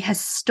really has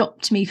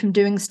stopped me from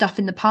doing stuff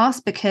in the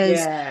past,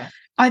 because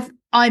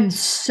I'm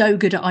so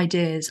good at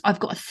ideas. I've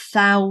got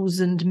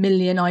 1,000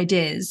 million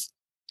ideas.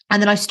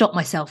 And then I stop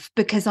myself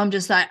because I'm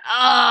just like,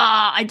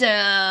 I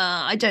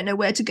don't know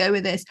where to go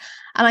with this.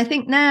 And I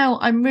think now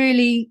I'm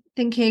really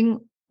thinking,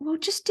 well,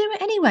 just do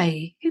it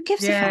anyway. Who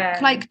gives a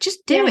fuck? Like,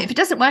 just do it. If it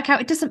doesn't work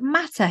out, it doesn't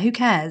matter. Who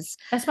cares?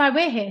 That's why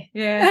we're here.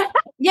 You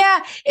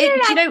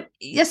know,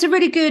 that's a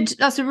really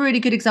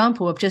good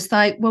example of just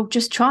like, well,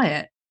 just try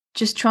it.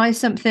 Just try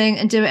something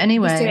and do it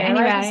anyway. Just do it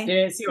anyway. Just do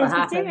it, see what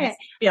happens.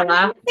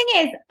 The thing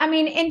is, I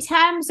mean, in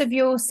terms of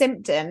your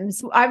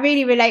symptoms, I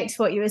really relate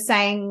to what you were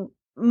saying.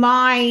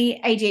 My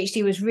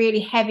ADHD was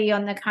really heavy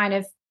on the kind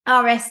of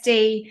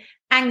RSD,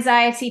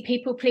 anxiety,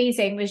 people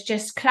pleasing was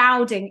just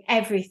clouding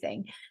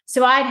everything.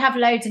 So I'd have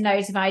loads and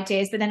loads of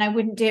ideas, but then I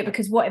wouldn't do it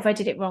because what if I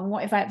did it wrong?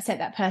 What if I upset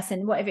that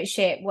person? What if it's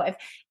shit?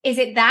 Is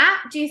it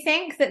that, do you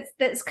think,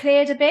 that's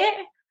cleared a bit?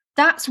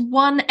 That's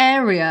one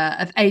area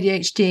of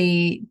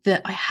ADHD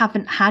that I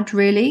haven't had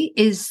really,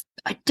 is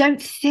I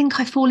don't think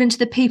I fall into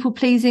the people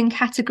pleasing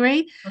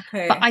category.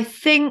 Okay. But I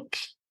think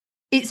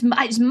it's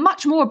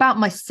much more about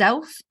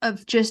myself,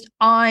 of just,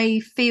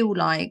 I feel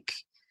like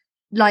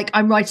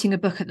I'm writing a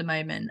book at the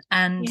moment,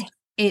 and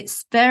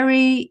it's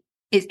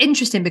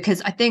interesting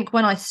because I think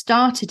when I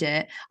started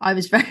it, I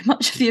was very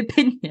much of the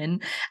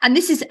opinion, and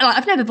this is,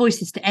 I've never voiced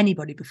this to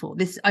anybody before.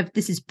 This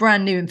is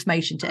brand new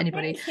information to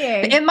anybody.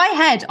 But in my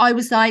head, I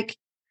was like,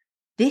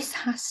 this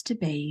has to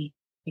be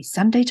a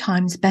Sunday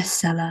Times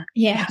bestseller.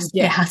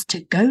 It has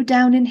to go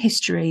down in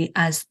history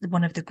as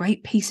one of the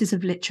great pieces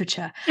of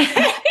literature.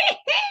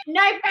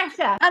 No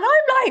pressure. And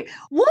I'm like,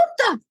 what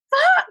the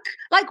fuck?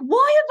 Like,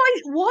 why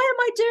am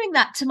I doing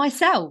that to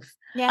myself?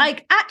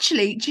 Like,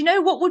 actually, do you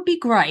know what would be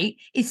great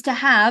is to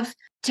have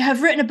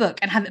written a book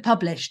and have it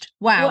published.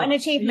 Wow, what an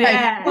achievement!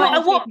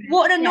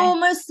 What an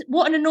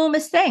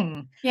enormous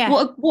thing!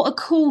 What a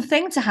cool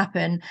thing to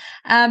happen.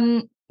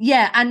 And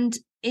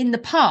in the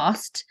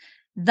past,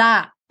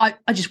 that I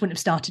just wouldn't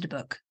have started a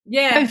book.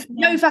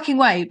 No fucking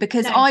way,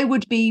 because I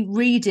would be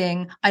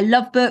reading. I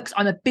love books.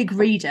 I'm a big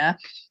reader.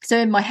 So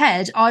in my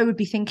head, I would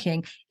be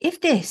thinking,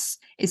 if this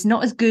is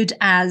not as good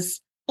as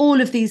all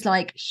of these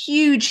like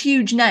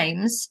huge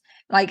names,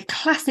 like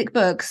classic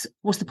books,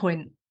 what's the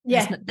point?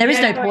 There is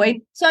no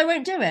point. So I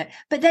won't do it.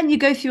 But then you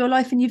go through your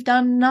life and you've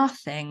done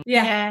nothing.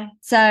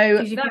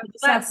 So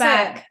that's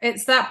back.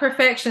 It's that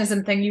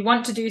perfectionism thing. You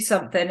want to do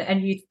something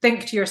and you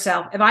think to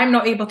yourself, if I'm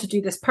not able to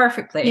do this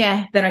perfectly,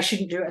 then I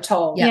shouldn't do it at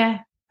all.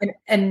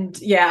 And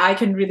yeah, I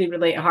can really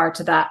relate hard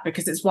to that,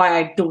 because it's why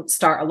I don't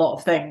start a lot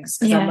of things,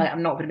 because I'm Yeah. like,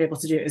 I'm not going to be able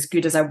to do it as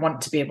good as I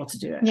want to be able to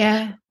do it.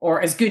 Yeah.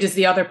 Or as good as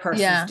the other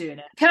person's Yeah. doing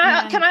it. Can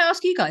Yeah. I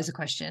ask you guys a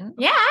question?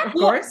 Yeah. Of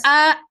course.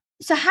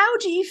 So how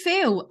do you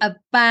feel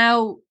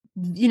about,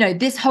 you know,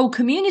 this whole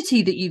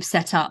community that you've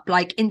set up?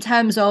 Like, in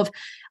terms of,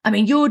 I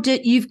mean,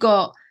 you've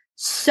got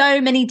so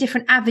many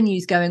different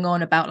avenues going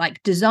on about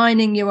like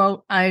designing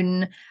your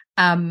own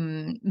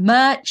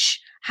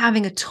merch,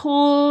 having a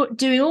tour,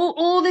 doing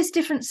all this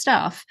different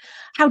stuff.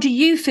 How do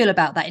you feel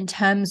about that in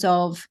terms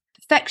of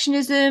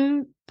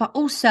perfectionism, but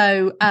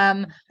also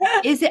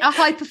is it a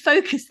hyper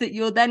focus that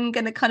you're then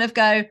going to kind of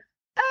go,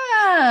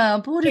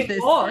 bored of It this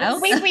was. now?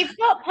 We've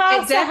got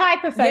past the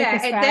hyper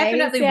focus. Yeah, it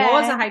definitely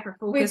was a hyper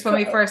focus when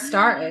we first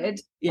started.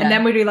 Yeah. And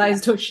then we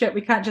realized, oh shit, we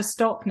can't just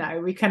stop now.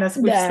 We've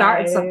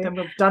started something,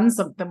 we've done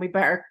something, we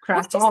better I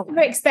crack just on.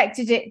 never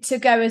expected it to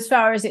go as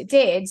far as it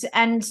did,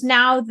 and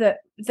now that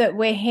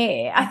we're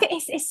here, I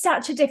think it's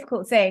such a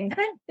difficult thing.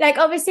 Like,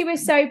 obviously we're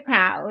so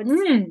proud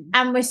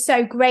and we're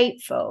so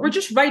grateful. We're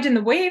just riding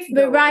the wave.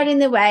 We're though. riding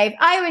the wave.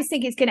 I always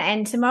think it's going to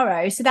end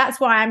tomorrow, so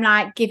that's why I'm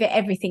like, give it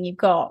everything you've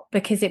got,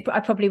 because I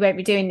probably won't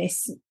be doing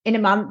this in a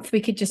month.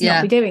 We could just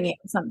not be doing it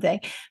or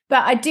something.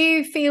 But I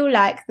do feel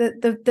like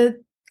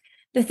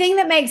the thing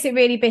that makes it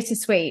really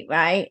bittersweet,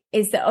 right,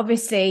 is that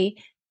obviously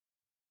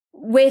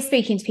we're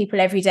speaking to people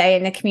every day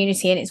in the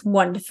community, and it's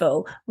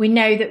wonderful. We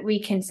know that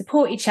we can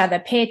support each other.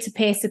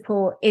 Peer-to-peer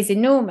support is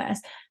enormous,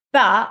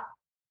 but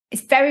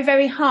it's very,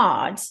 very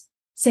hard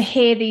to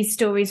hear these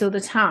stories all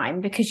the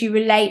time, because you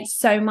relate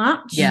so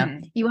much. Yeah.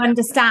 You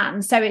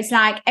understand. So it's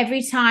like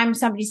every time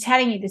somebody's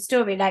telling you the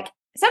story, like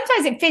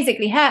sometimes it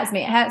physically hurts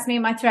me. It hurts me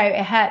in my throat.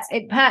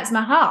 It hurts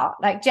my heart,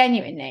 like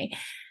genuinely.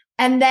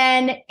 And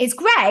then it's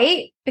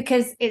great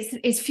because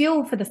it's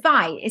fuel for the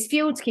fight. It's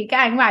fuel to keep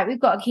going. Right, we've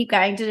got to keep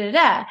going.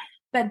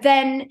 But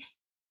then,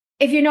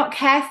 if you're not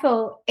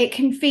careful, it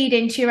can feed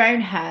into your own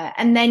hurt,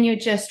 and then you're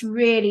just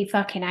really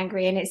fucking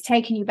angry, and it's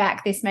taken you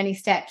back this many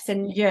steps,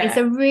 and it's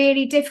a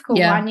really difficult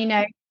one. You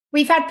know,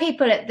 we've had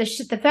people at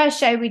the first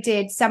show we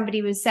did.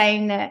 Somebody was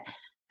saying that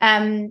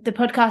the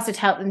podcast had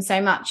helped them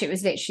so much. It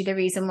was literally the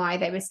reason why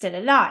they were still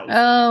alive.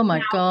 Oh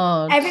my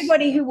God.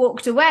 Everybody who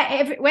walked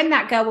away, when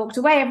that girl walked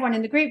away, everyone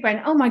in the group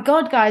went, oh my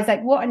God, guys,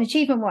 like what an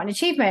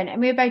achievement.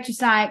 And we were both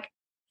just like,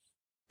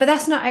 but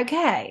that's not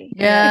okay.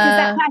 Yeah. Because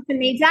that person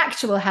needs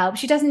actual help.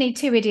 She doesn't need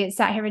two idiots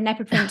sat here in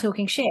neoprene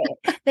talking shit.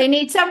 They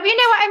need some, you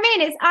know what I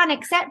mean? It's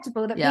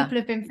unacceptable that people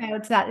have been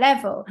failed to that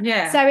level.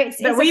 Yeah. So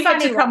it's we've had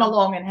to come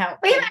along and help.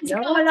 We've had to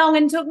come along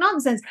and talk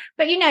nonsense.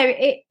 But you know,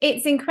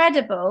 it's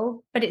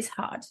incredible, but it's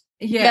hard.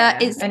 Yeah,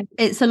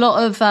 it's a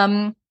lot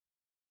of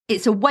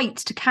it's a weight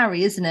to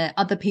carry, isn't it?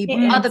 Other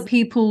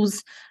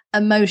people's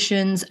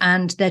emotions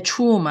and their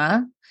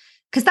trauma.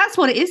 Because that's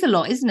what it is a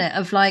lot, isn't it?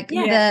 Of like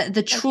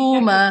the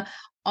trauma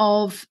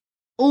of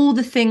all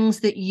the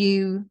things that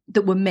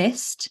were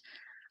missed.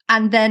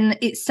 And then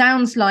it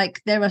sounds like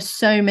there are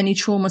so many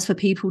traumas for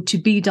people to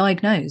be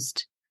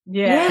diagnosed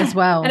as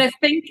well. And I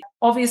think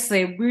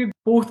obviously we're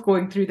both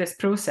going through this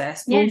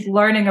process, both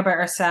learning about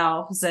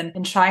ourselves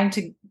and trying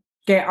to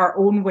get our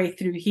own way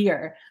through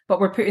here,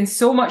 but we're putting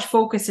so much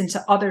focus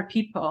into other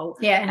people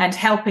and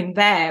helping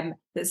them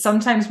that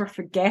sometimes we're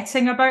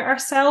forgetting about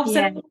ourselves.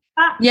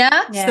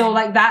 So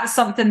like that's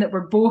something that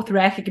we're both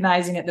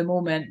recognizing at the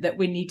moment, that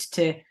we need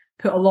to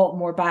put a lot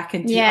more back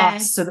into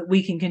us so that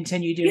we can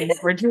continue doing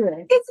what we're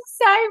doing. There's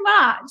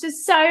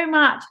so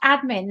much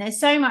admin, there's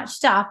so much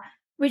stuff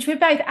which we're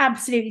both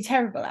absolutely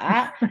terrible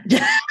at. We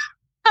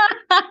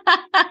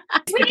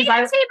need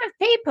a team of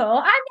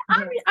people.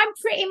 I'm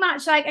pretty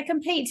much like a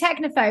complete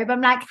technophobe.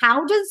 I'm like,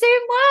 how does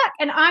Zoom work?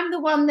 And I'm the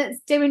one that's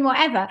doing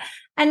whatever.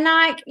 And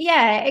like,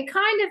 it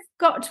kind of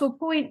got to a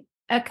point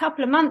a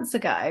couple of months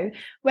ago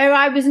where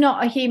I was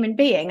not a human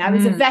being. I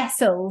was a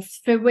vessel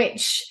for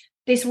which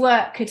this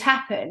work could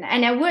happen.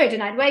 And I'd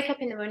wake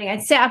up in the morning,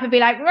 I'd sit up and be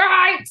like,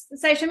 right,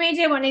 social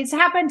media, what needs to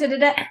happen?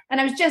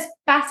 And I was just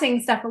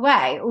batting stuff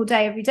away all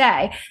day, every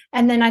day.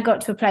 And then I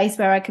got to a place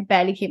where I could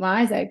barely keep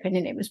my eyes open,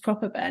 and it was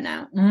proper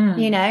burnout,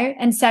 you know?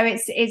 And so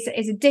it's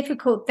a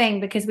difficult thing,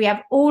 because we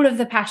have all of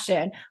the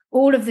passion,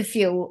 all of the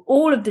fuel,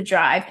 all of the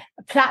drive,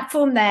 a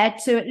platform there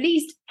to at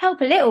least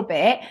help a little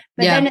bit.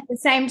 But then at the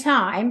same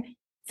time,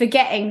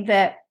 forgetting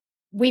that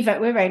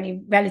we're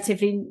only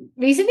relatively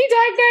recently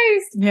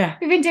diagnosed.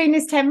 We've been doing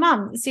this 10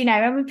 months, you know,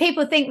 and when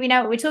people think we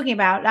know what we're talking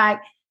about, like,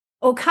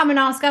 or come and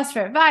ask us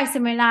for advice,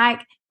 and we're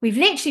like, we've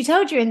literally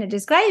told you in the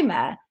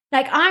disclaimer,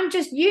 like, I'm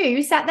just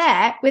you sat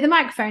there with a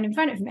microphone in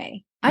front of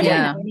me. I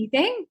don't know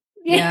anything.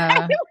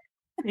 Yeah.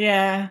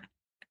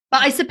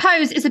 But I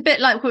suppose it's a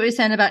bit like what we were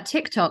saying about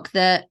TikTok,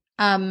 that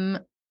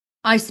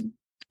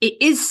it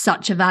is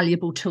such a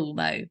valuable tool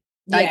though.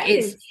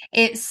 Like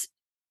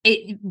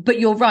but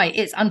you're right,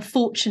 it's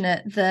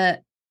unfortunate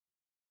that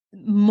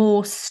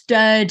more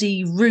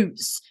sturdy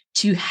routes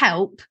to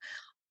help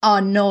are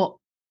not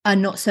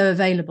so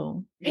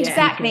available.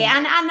 Exactly.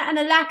 And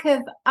a lack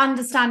of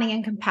understanding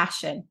and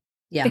compassion.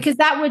 Because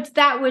that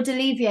would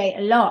alleviate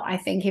a lot, I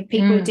think, if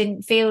people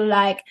didn't feel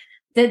like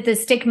the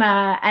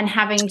stigma and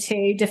having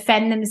to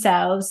defend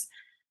themselves,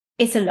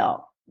 it's a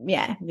lot.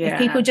 Yeah. If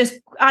people just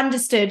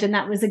understood and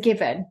that was a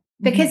given,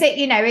 because it,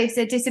 you know, it's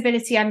a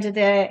disability under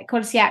the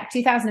Equality Act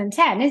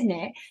 2010, isn't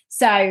it?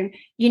 So,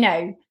 you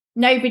know,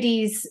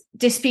 nobody's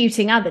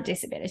disputing other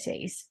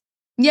disabilities.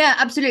 Yeah,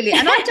 absolutely.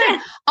 And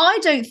I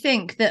don't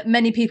think that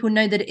many people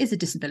know that it is a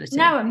disability.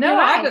 No,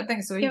 right. I don't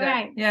think so either. You're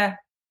right. Yeah,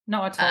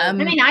 not at all. I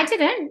mean, I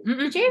didn't.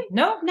 Did you?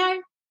 No.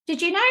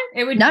 Did you know?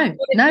 It would No. It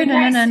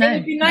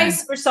would be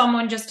nice for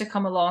someone just to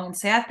come along and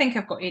say, I think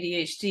I've got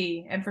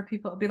ADHD, and for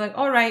people to be like,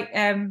 all right,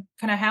 can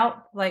I help?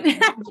 Like,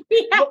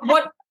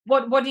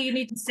 what do you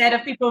need instead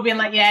of people being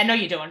like, yeah, no,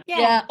 you don't.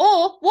 Yeah.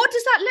 Or what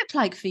does that look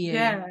like for you?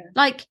 Yeah.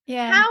 Like,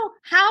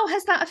 how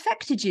has that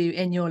affected you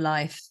in your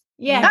life?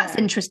 Yeah. That's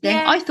interesting.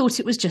 Yeah. I thought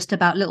it was just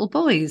about little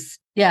boys.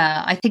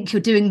 Yeah, I think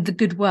you're doing the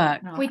good work.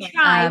 We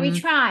try.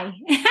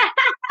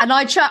 And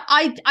I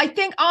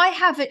think I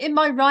have it in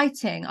my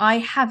writing.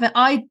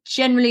 I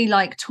generally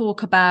like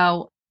talk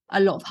about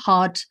a lot of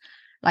hard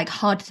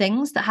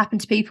things that happen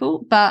to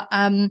people, but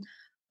I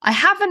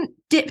haven't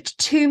dipped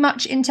too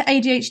much into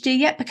ADHD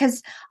yet,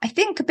 because I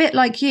think a bit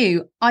like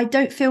you, I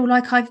don't feel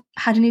like I've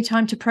had any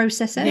time to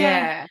process it.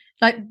 Yeah.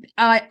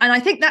 I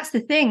think that's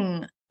the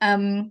thing.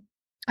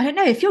 I don't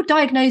know, if you're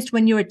diagnosed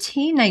when you're a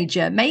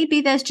teenager,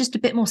 maybe there's just a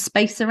bit more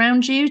space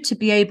around you to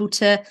be able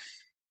to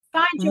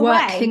find your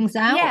work way. things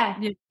out.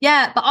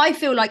 Yeah, but I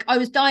feel like I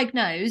was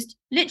diagnosed,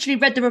 literally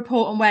read the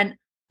report and went,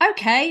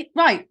 okay,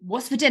 right,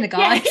 what's for dinner,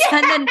 guys?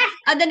 And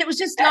then it was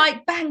just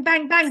like bang,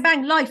 bang, bang,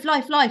 bang, life,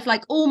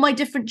 like all my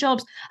different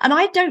jobs. And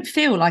I don't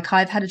feel like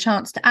I've had a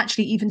chance to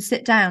actually even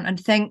sit down and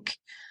think.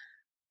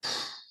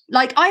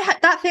 Like, I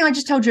had that thing I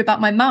just told you about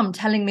my mum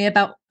telling me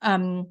about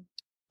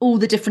all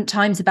the different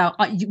times about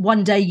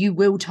one day you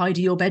will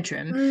tidy your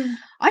bedroom.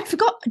 I'd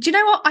forgot. Do you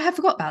know what? I have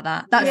forgot about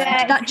that.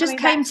 That just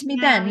came to me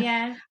then.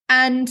 Yeah.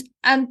 And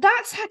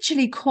that's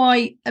actually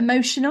quite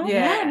emotional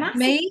for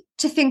me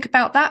to think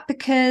about that,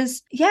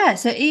 because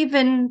so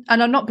even,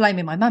 and I'm not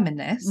blaming my mum in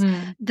this,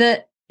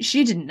 that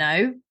she didn't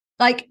know.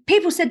 Like,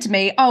 people said to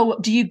me, oh,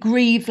 do you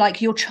grieve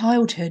like your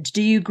childhood?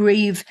 Do you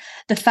grieve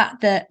the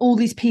fact that all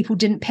these people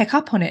didn't pick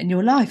up on it in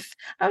your life?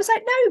 I was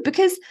like, no,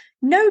 because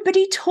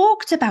nobody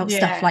talked about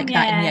stuff like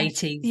that in the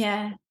 80s.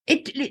 Yeah.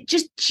 It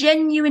just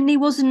genuinely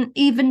wasn't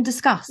even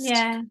discussed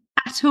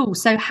at all.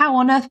 So how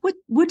on earth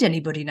would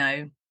anybody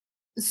know?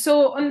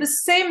 So on the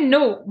same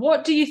note,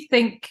 what do you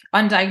think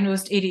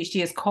undiagnosed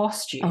ADHD has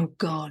cost you? Oh,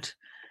 God.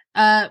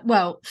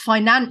 Well,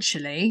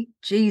 financially,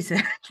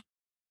 Jesus.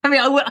 I mean,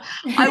 I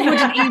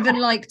wouldn't even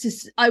like to.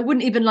 I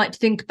wouldn't even like to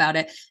think about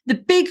it. The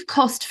big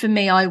cost for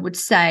me, I would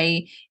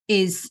say,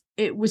 is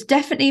it was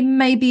definitely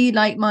maybe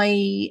like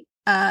my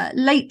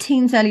late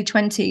teens, early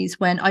 20s,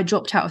 when I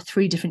dropped out of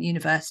 3 different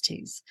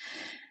universities.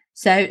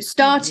 So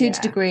started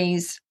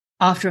degrees,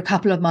 after a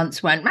couple of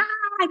months went,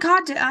 I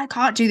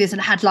can't do this, and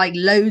I had like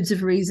loads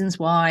of reasons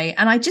why,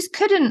 and I just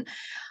couldn't.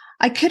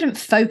 I couldn't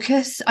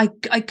focus. I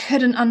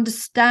couldn't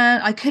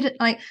understand.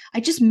 I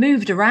just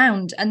moved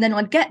around, and then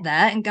I'd get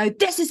there and go,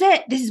 this is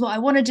it. This is what I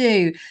want to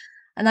do.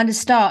 And then I'd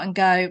start and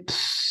go,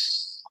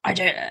 I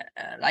don't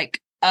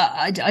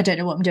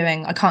know what I'm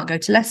doing. I can't go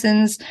to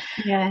lessons.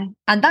 Yeah.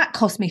 And that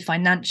cost me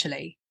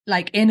financially,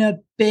 like in a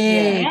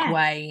big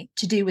way,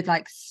 to do with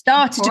like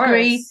start a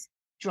degree,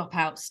 drop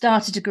out,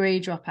 start a degree,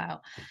 drop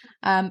out.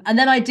 And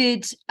then I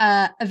did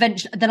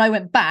eventually, then I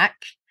went back.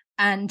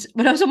 And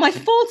when I was on my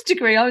 4th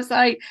degree, I was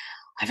like,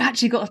 I've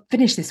actually got to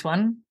finish this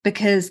one,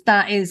 because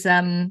that is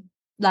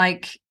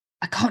like,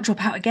 I can't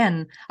drop out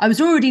again. I was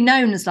already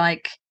known as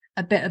like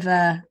a bit of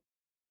a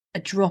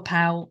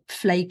dropout,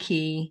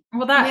 flaky.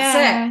 Well, that's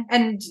it.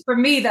 And for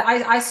me, that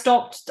I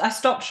stopped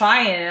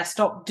trying, and I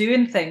stopped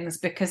doing things,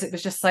 because it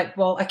was just like,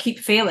 well, I keep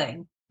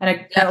failing,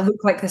 and I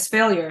look like this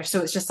failure. So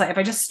it's just like, if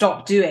I just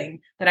stop doing,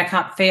 then I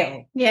can't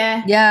fail.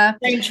 Yeah.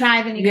 Don't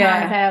try, then you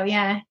can't fail.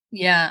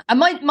 Yeah. And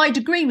my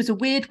degree was a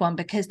weird one,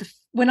 because the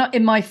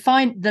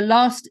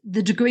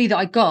degree that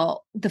I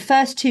got, the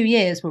first 2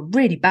 years were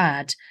really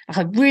bad. Like,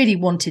 I really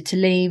wanted to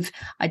leave.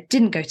 I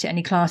didn't go to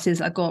any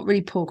classes. I got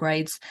really poor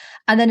grades.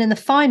 And then in the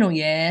final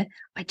year,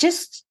 I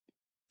just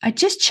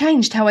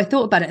changed how I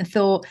thought about it, and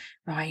thought,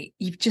 right,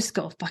 you've just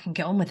got to fucking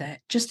get on with it.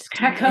 Just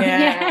crack on.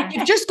 Yeah.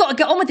 You've just got to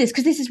get on with this,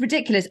 because this is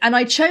ridiculous. And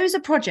I chose a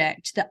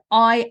project that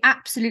I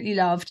absolutely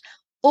loved.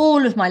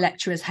 All of my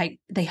lecturers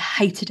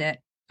hated it.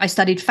 I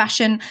studied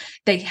fashion.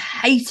 They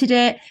hated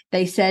it.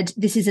 They said,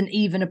 this isn't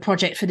even a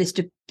project for this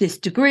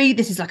degree.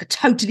 This is like a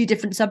totally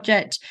different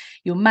subject.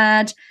 You're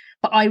mad.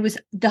 But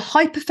the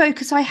hyper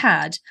focus I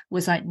had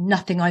was like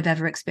nothing I've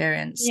ever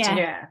experienced.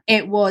 Yeah.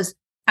 It was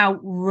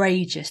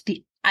outrageous.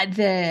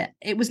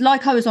 It was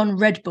like I was on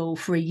Red Bull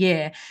for a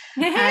year.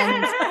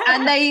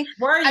 And they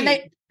were you? And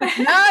they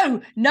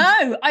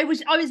No, I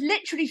was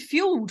literally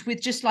fueled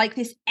with just like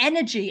this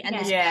energy and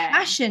this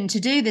passion to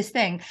do this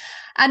thing.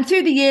 And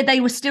through the year, they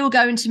were still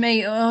going to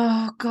me,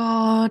 oh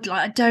God,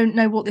 like, I don't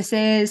know what this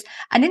is.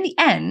 And in the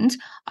end,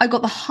 I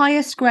got the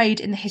highest grade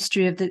in the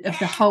history of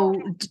the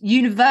whole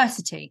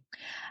university.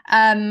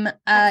 And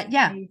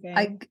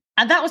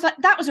And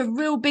that was a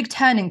real big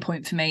turning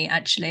point for me,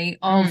 actually,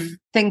 of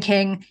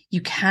thinking you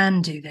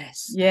can do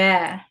this.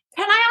 Yeah.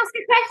 Can I ask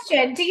a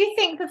question? Do you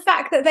think the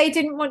fact that they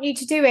didn't want you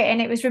to do it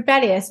and it was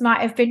rebellious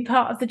might have been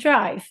part of the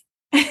drive?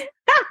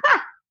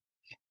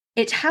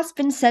 It has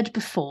been said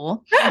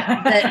before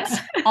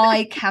that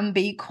I can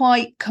be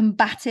quite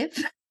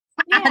combative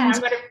I'm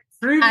gonna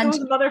prove those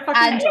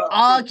motherfucking doors.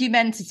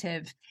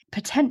 argumentative.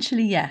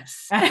 Potentially,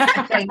 yes.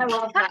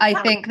 I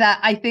think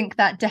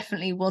that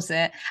definitely was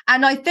it.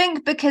 And I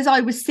think because I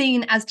was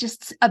seen as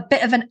just a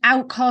bit of an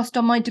outcast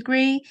on my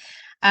degree,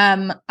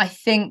 I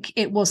think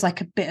it was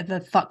like a bit of a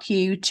fuck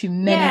you to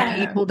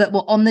many people that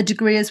were on the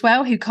degree as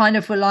well, who kind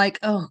of were like,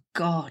 oh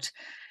God,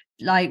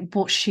 like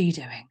what's she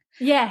doing?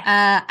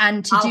 Yeah.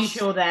 And to I'll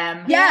show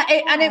them. Yeah,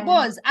 and it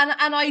was. And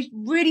I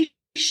really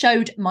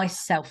showed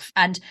myself.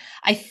 And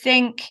I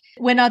think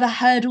when other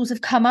hurdles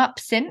have come up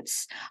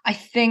since, I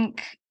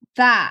think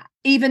that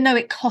even though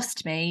it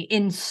cost me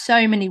in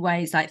so many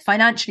ways, like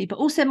financially, but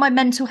also my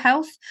mental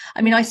health.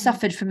 I mean, I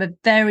suffered from a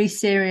very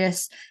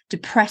serious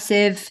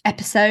depressive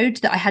episode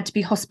that I had to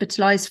be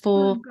hospitalized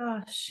for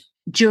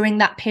during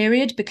that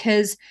period,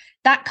 because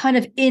that kind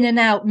of in and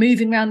out,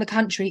 moving around the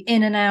country,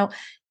 in and out,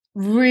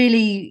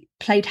 really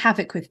played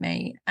havoc with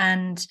me.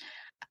 And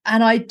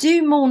I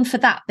do mourn for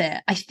that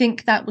bit. I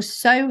think that was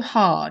so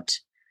hard.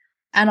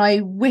 And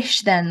I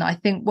wish then, I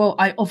think, well,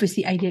 I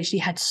obviously ADHD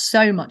had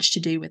so much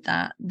to do with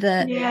that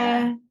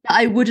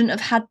I wouldn't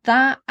have had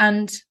that.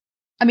 And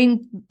I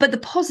mean, but the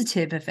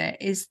positive of it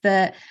is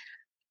that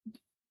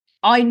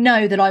I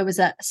know that I was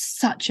at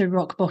such a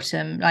rock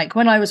bottom. Like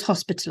when I was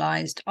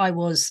hospitalized, I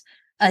was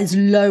as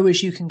low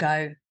as you can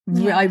go.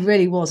 I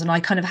really was. And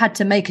I kind of had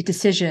to make a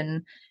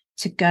decision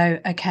to go,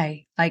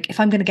 okay, like if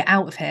I'm going to get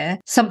out of here,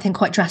 something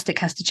quite drastic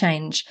has to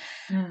change.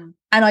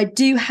 And I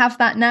do have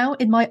that now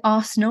in my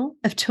arsenal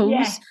of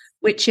tools,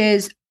 which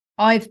is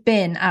I've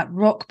been at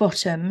rock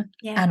bottom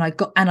and I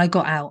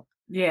got out.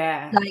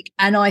 Like,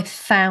 and I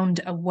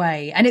found a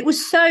way. And it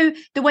was so,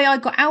 the way I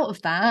got out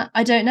of that,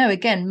 I don't know,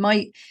 again,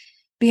 might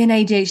be an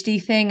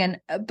ADHD thing.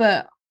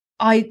 But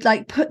I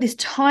like put this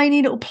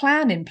tiny little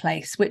plan in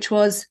place, which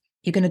was,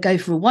 you're going to go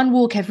for a 1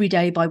 walk every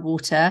day by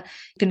water.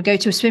 You're going to go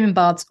to a swimming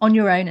baths on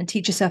your own and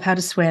teach yourself how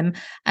to swim.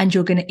 And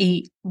you're going to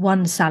eat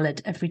 1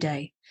 salad every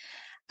day.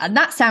 And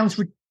that sounds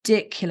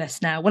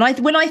ridiculous now. When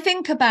I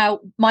think about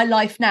my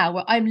life now,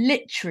 where I'm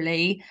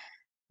literally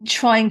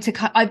trying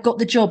to, I've got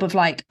the job of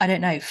like, I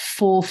don't know,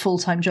 4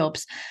 full-time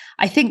jobs.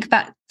 I think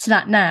back to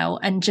that now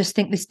and just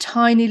think this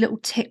tiny little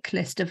tick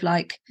list of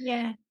like,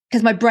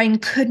 because my brain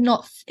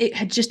it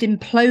had just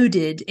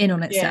imploded in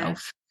on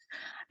itself.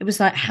 It was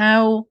like,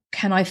 how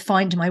can I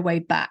find my way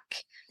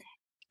back?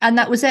 And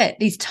that was it.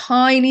 These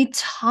tiny,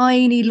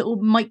 tiny little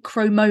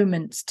micro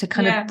moments to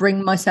kind of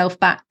bring myself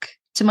back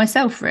to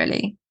myself,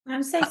 really.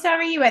 I'm so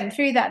sorry you went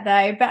through that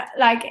though, but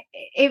like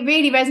it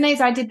really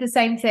resonates. I did the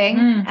same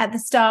thing at the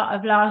start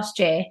of last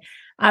year.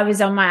 I was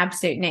on my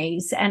absolute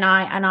knees and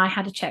I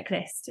had a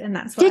checklist, and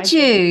that's what did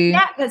you?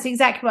 Yeah, that's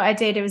exactly what I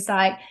did. It was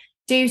like,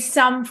 do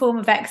some form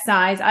of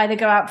exercise, either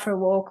go out for a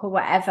walk or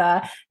whatever,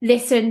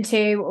 listen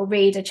to or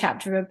read a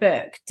chapter of a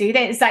book, do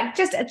that. It's like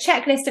just a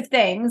checklist of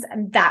things.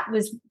 And that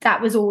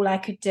was all I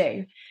could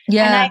do.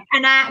 Yeah.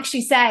 And I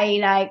actually say,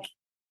 like,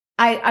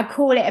 I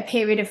call it a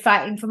period of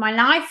fighting for my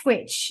life,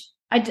 which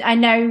I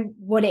know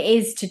what it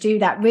is to do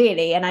that,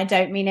 really. And I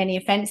don't mean any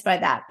offense by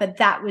that, but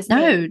that was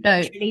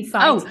literally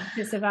fighting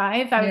to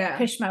survive. I would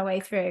push my way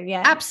through.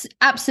 Yeah,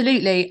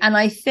 absolutely. And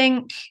I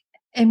think,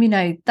 and you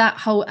know, that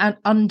whole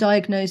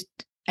undiagnosed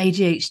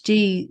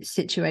ADHD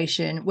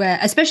situation, where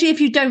especially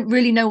if you don't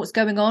really know what's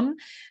going on,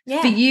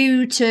 for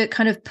you to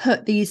kind of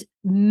put these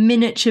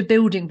miniature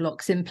building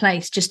blocks in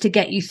place just to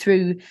get you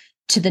through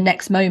to the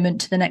next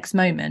moment,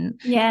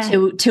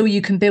 till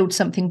you can build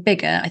something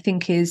bigger, I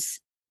think is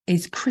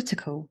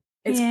critical.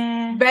 It's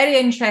very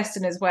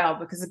interesting as well,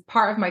 because as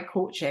part of my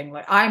coaching,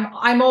 like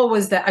I'm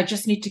always that I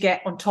just need to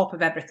get on top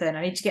of everything.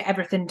 I need to get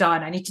everything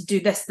done. I need to do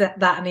this,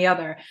 that, and the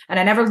other. And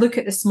I never look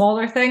at the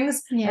smaller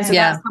things. And so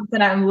that's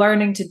something I'm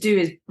learning to do,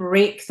 is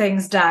break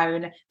things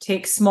down,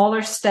 take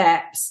smaller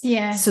steps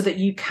so that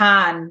you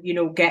can, you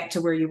know, get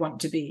to where you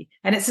want to be.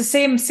 And it's the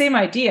same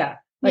idea.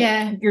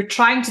 Like you're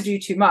trying to do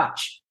too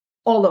much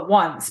all at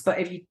once, but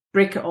if you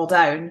break it all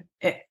down,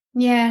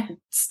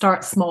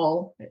 start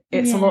small,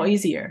 it's a lot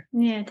easier.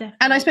 Definitely.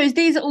 And I suppose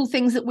these are all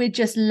things that we're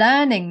just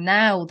learning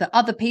now that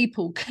other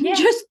people can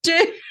just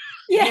do.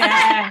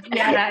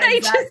 They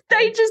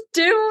just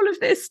do all of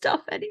this stuff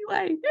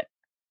anyway.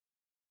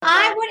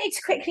 I wanted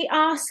to quickly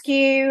ask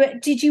you,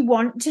 did you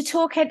want to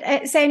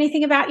say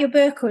anything about your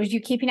book, or are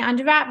you keeping it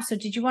under wraps, or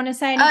did you want to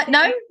say anything?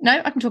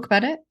 No, I can talk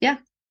about it.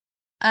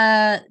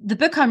 The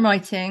book I'm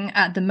writing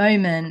at the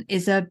moment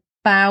is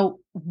about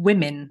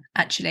women,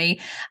 actually,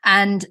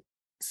 and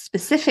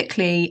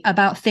specifically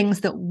about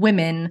things that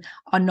women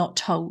are not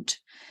told.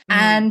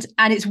 And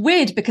it's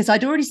weird because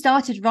I'd already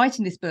started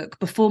writing this book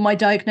before my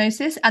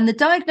diagnosis, and the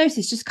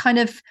diagnosis just kind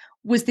of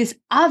was this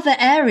other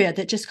area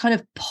that just kind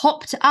of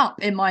popped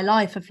up in my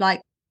life of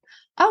like,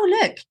 oh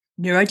look,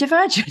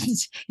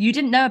 neurodivergent. You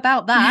didn't know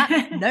about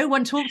that. No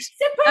one talked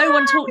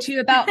to you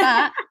about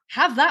that.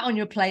 Have that on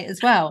your plate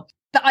as well.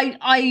 But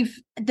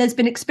there's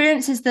been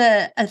experiences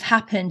that have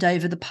happened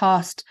over the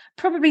past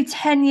probably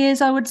 10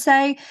 years, I would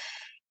say,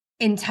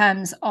 in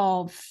terms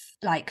of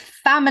like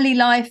family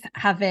life,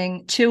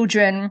 having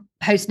children,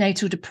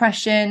 postnatal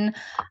depression,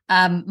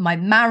 my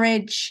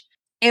marriage,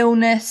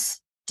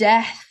 illness,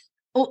 death,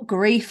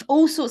 grief,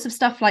 all sorts of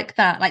stuff like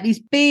that. Like these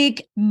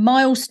big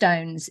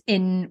milestones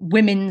in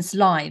women's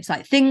lives,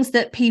 like things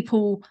that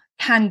people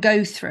can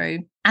go through,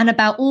 and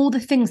about all the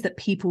things that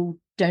people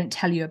don't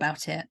tell you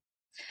about it.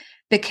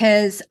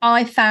 Because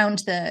I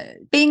found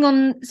that being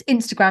on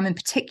Instagram in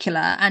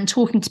particular and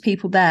talking to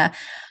people there,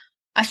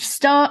 I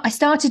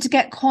started to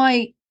get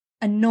quite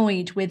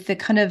annoyed with the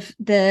kind of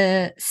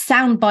the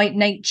soundbite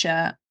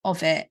nature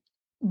of it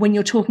when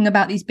you're talking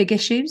about these big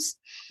issues.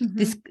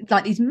 This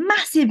like these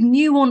massive,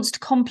 nuanced,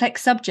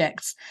 complex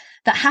subjects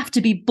that have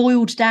to be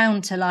boiled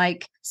down to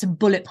like some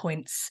bullet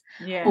points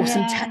or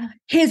some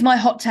here's my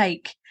hot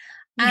take.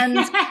 And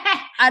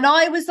and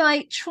I was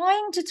like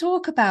trying to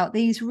talk about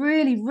these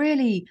really,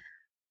 really,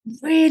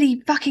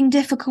 really fucking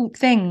difficult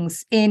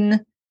things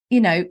in,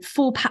 you know,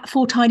 four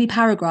tiny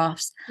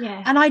paragraphs.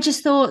 And I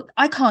just thought,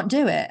 I can't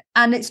do it.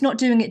 And it's not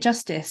doing it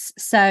justice.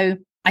 So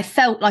I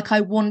felt like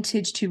I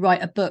wanted to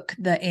write a book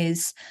that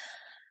is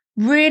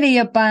really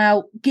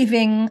about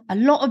giving a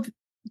lot of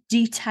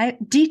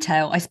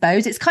detail, I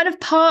suppose. It's kind of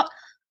part,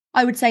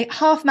 I would say,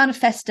 half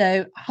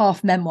manifesto,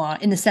 half memoir,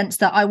 in the sense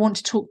that I want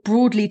to talk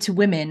broadly to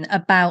women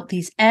about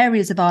these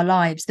areas of our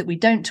lives that we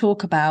don't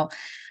talk about,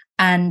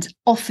 and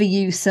offer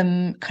you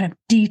some kind of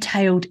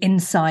detailed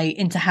insight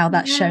into how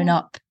that's shown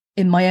up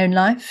in my own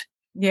life.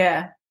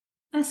 Yeah.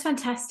 That's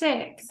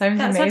fantastic. Sounds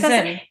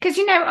amazing. Because,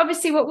 you know,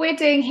 obviously what we're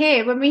doing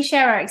here, when we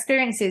share our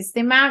experiences,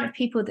 the amount of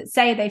people that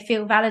say they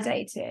feel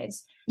validated.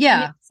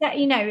 Yeah.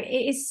 You know, it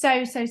is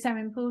so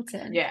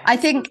important. Yeah. I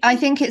think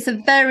it's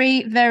a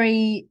very,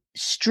 very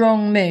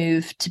strong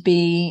move to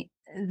be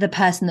the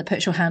person that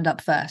puts your hand up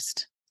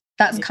first.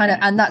 That's kind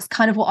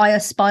of what I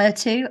aspire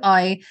to.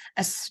 I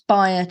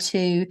aspire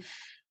to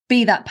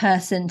be that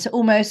person, to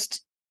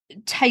almost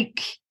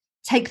take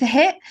the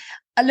hit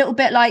a little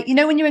bit, like, you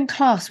know, when you're in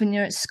class, when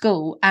you're at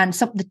school and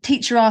the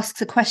teacher asks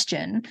a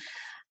question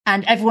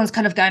and everyone's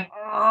kind of going,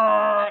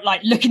 like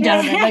looking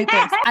down at their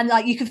notebooks, and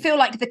like you can feel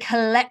like the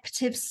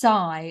collective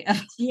sigh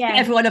of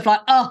everyone of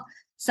like, oh,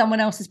 someone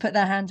else has put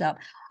their hand up.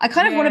 I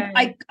kind of want to,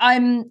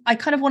 I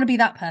kind of want to be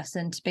that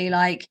person, to be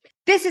like,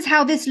 this is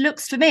how this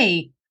looks for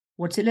me.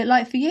 What's it look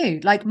like for you?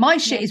 Like, my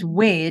shit is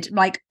weird.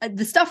 Like,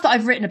 the stuff that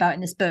I've written about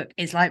in this book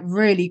is like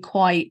really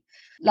quite,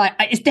 like,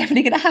 it's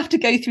definitely going to have to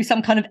go through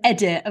some kind of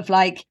edit of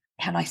like,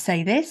 can I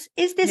say this?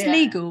 Is this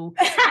legal?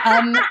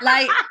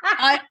 Like,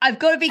 I've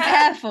got to be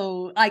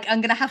careful. Like,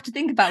 I'm going to have to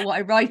think about what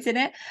I write in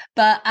it.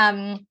 But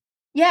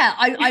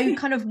I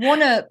kind of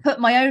want to put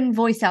my own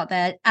voice out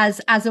there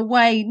as a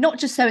way, not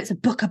just so it's a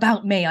book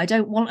about me. I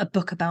don't want a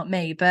book about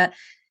me, but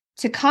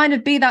to kind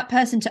of be that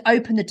person to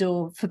open the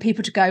door for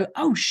people to go,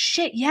 oh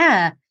shit,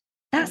 yeah,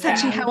 that's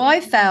actually how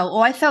I felt,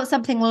 or I felt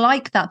something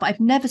like that, but I've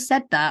never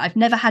said that. I've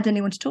never had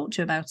anyone to talk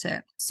to about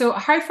it. So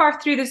how far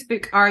through this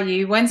book are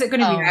you? When's it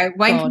going to be out?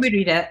 When can we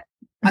read it?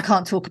 I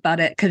can't talk about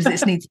it because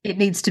it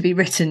needs to be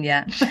written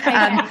yet.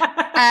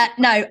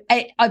 No,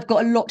 I've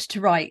got a lot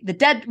to write.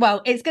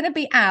 It's going to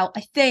be out,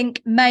 I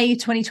think, May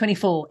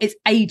 2024. It's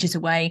ages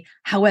away.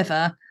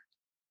 However,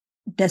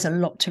 there's a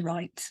lot to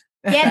write.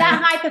 Yeah,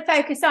 that hyper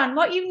focus on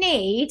what you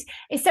need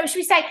is, so should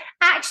we say,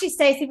 actually,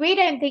 Stacey, we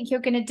don't think you're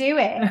going to do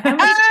it. And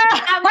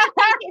we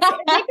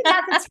think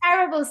that's a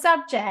terrible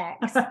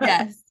subject.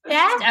 Yes.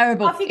 Yeah. It's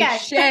terrible. Off you go.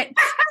 Shit.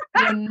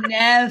 You're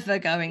never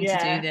going to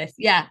do this.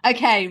 Yeah.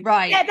 Okay.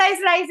 Right. Get those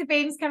laser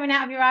beams coming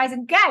out of your eyes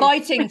and go.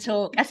 Fighting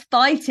talk. That's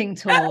fighting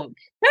talk.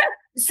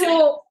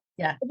 So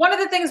one of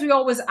the things we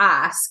always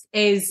ask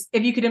is,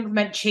 if you could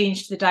implement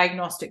change to the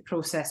diagnostic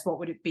process, what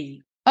would it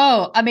be?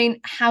 Oh, I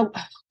mean, how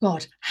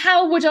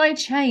would I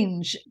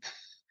change?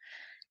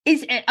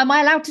 Am I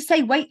allowed to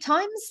say wait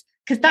times?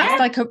 Because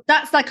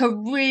that's like a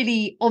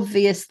really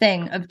obvious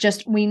thing of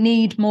just, we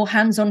need more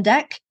hands on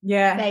deck.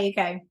 Yeah. There you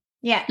go.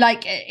 Yeah.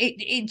 Like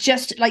it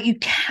just, like, you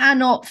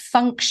cannot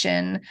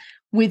function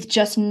with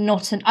just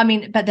not an, I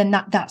mean, but then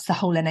that's the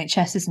whole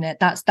NHS, isn't it?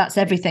 That's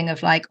everything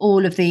of like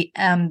all of the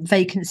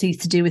vacancies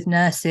to do with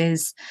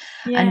nurses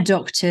and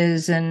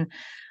doctors, and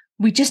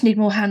we just need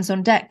more hands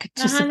on deck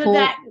to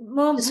support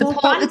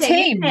the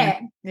team.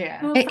 Yeah,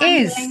 it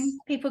is.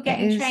 People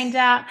getting trained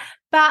out,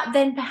 but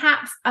then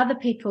perhaps other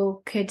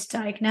people could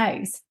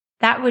diagnose.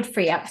 That would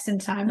free up some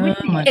time.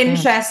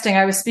 Interesting.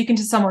 I was speaking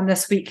to someone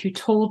this week who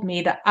told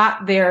me that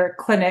at their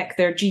clinic,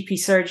 their GP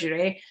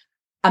surgery,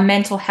 a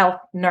mental health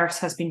nurse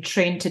has been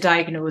trained to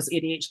diagnose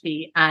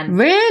ADHD, and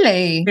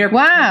really, they're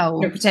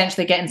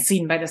potentially getting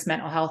seen by this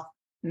mental health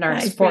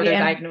nurse for their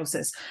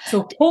diagnosis.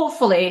 So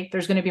hopefully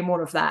there's going to be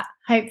more of that.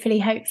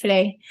 Hopefully.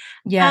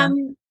 Yeah.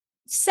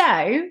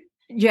 So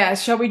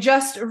shall we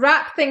just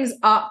wrap things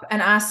up and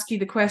ask you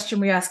the question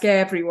we ask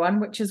everyone,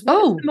 which is,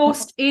 what's the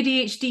most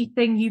ADHD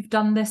thing you've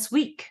done this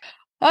week?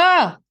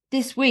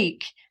 This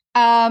week.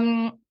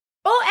 Or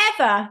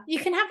ever. You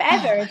can have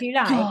ever if you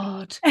like.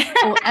 God.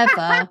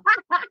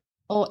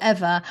 Or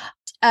ever.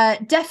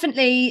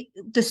 Definitely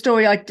the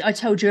story I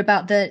told you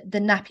about the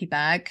nappy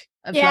bag.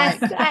 Yes,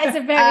 that is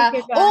a very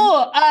good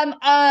one.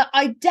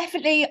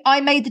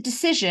 I made the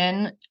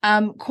decision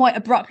quite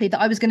abruptly that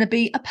I was going to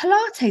be a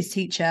Pilates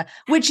teacher,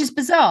 which is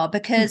bizarre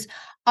because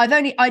I'd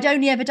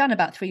only ever done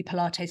about 3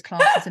 Pilates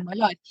classes in my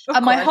life,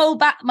 and my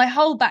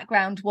whole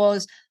background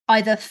was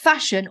either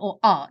fashion or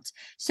art.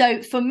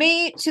 So for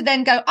me to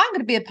then go, I'm going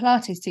to be a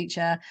Pilates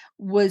teacher,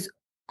 was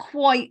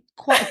quite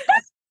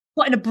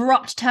an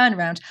abrupt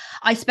turnaround.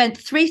 I spent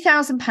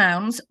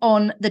 £3,000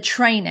 on the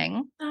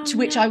training, to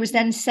which I was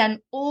then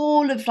sent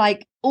all the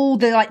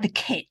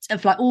kit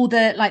of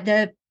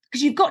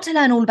because you've got to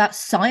learn all about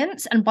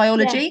science and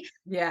biology.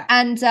 Yeah.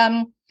 And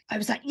I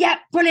was like, yeah,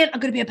 brilliant.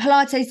 I'm going to be a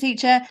Pilates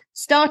teacher.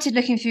 Started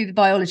looking through the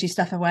biology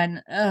stuff and went,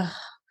 ugh,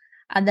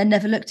 and then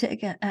never looked at it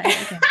again.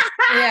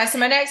 Yeah. So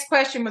my next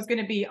question was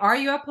going to be, are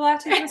you a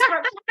Pilates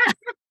instructor?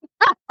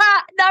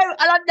 No, and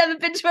I've never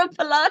been to a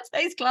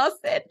Pilates class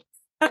since.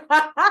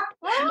 I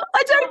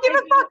don't give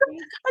a fuck.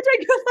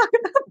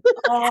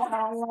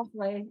 Oh,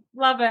 lovely.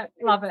 Love it.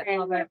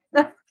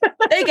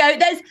 There you go.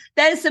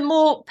 There's some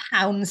more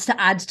pounds to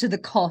add to the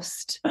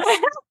cost.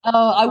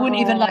 I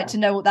wouldn't even like to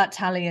know what that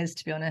tally is,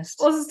 to be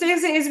honest. Well,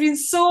 Stacey, it's been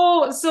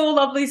so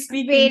lovely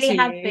speaking to you. Really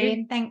has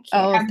been. Thank you.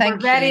 Oh, And thank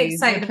we're very you.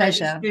 excited My about this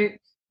pleasure. book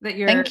that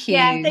you're Thank you.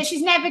 Yeah, that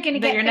she's never going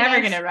to that get you're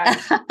never going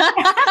finished. to write.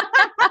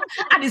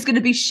 And it's going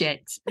to be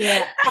shit.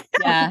 Yeah.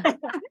 Yeah.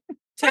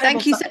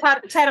 Terrible, Thank you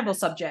terrible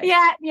subject.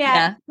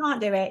 Yeah.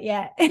 Can't do it.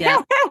 Yeah.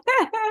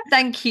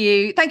 Thank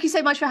you. Thank you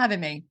so much for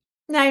having me.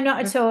 No,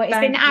 not at all. It's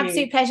been an Thank you.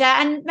 absolute pleasure.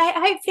 And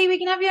hopefully we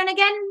can have you on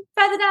again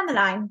further down the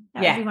line.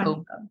 That Yeah, would be cool.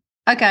 wonderful.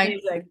 Okay.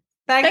 Amazing.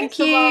 Thank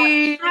so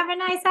you. Have a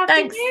nice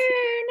Thanks.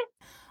 afternoon.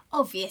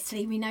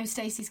 Obviously, we know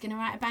Stacey's going to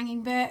write a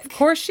banging book. Of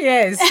course she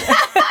is.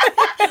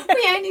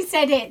 We only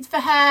said it for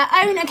her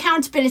own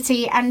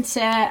accountability and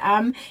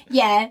to,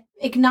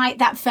 ignite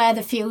that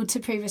further fuel to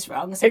prove us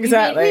wrong. So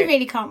Exactly. we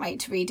really can't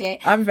wait to read it.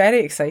 I'm very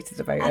excited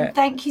about And it.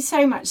 thank you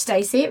so much,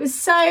 Stacey. It was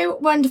so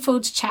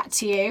wonderful to chat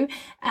to you.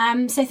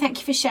 So thank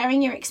you for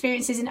sharing your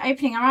experiences and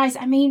opening our eyes.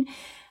 I mean,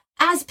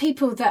 as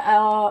people that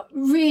are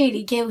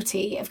really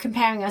guilty of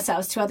comparing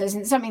ourselves to others,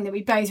 and it's something that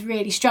we both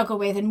really struggle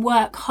with and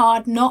work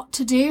hard not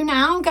to do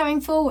now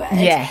going forward.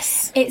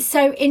 Yes. It's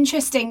so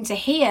interesting to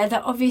hear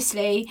that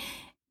obviously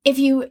if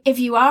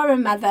you are a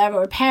mother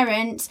or a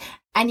parent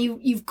and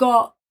you've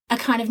got a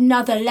kind of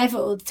another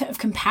level of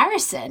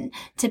comparison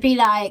to be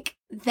like,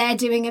 they're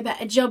doing a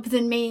better job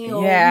than me,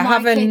 or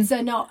my kids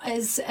are not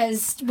as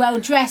well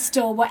dressed,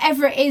 or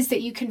whatever it is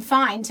that you can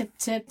find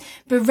to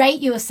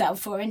berate yourself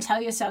for and tell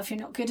yourself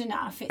you're not good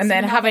enough. It's And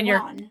then having your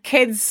one.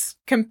 kids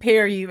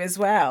compare you as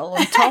well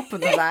on top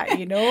of that,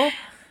 you know?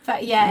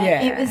 But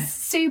it was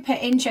super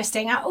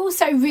interesting. I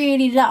also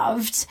really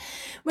loved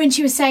when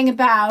she was saying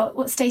about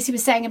what Stacey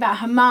was saying about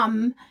her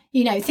mum.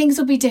 You know, things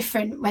will be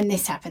different when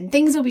this happened.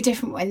 Things will be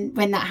different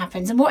when that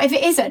happens. And what if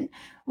it isn't?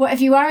 What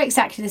if you are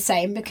exactly the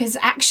same? Because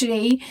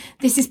actually,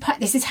 this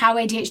is how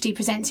ADHD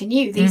presents in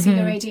you. These are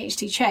your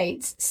ADHD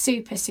traits.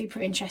 Super, super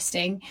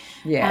interesting.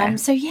 Yeah.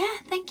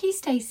 Thank you,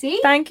 Stacey.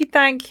 Thank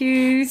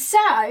you.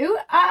 So,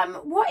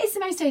 what is the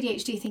most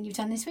ADHD thing you've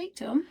done this week,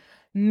 Tom?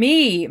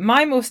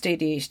 My most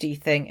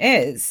ADHD thing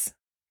is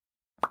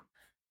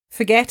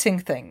forgetting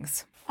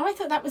things. Oh, I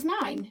thought that was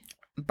mine.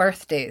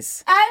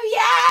 Birthdays. Oh,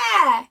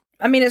 yeah.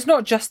 I mean, it's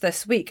not just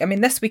this week. I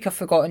mean, this week I've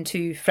forgotten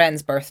 2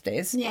 friends'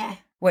 birthdays. Yeah.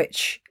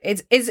 Which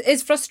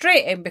is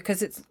frustrating because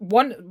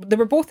they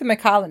were both in my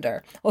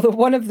calendar, although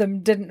one of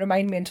them didn't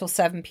remind me until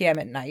 7 p.m.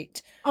 at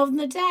night. Of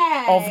the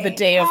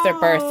day of their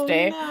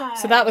birthday. No.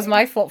 So that was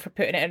my fault for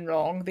putting it in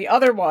wrong. The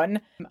other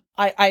one,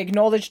 I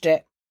acknowledged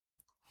it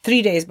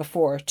 3 days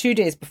before, 2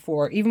 days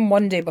before, even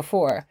 1 day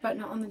before. But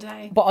not on the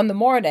day. But on the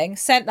morning,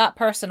 sent that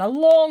person a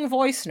long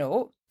voice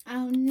note,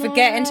 Oh, no.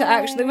 forgetting to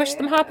actually wish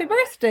them happy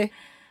birthday.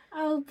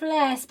 Oh,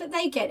 bless. But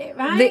they get it,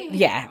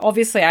 right?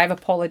 Obviously I've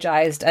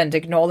apologised and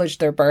acknowledged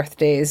their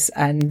birthdays,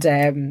 and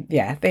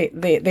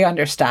they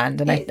understand,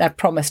 and I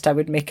promised I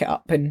would make it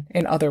up in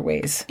other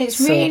ways.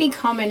 It's really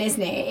common,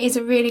 isn't it? It is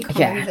a really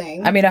common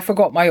thing. I mean, I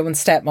forgot my own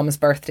stepmom's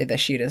birthday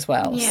this year as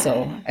well,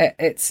 so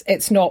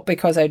it's not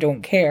because I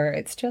don't care,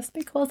 it's just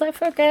because I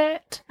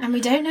forget. And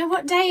we don't know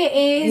what day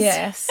it is.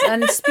 Yes,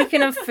 and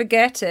speaking of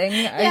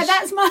forgetting...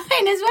 that's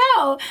mine as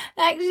well.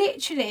 Like,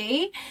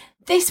 literally...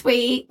 This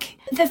week,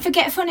 the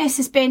forgetfulness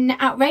has been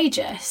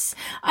outrageous.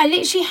 I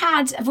literally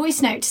had a voice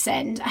note to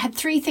send. I had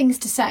 3 things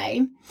to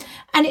say.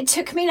 And it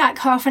took me like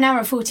half an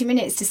hour, 40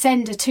 minutes to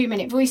send a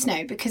 2-minute voice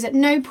note because at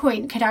no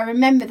point could I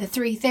remember the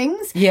 3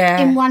 things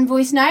in one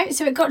voice note.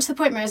 So it got to the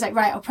point where I was like,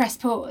 right, I'll press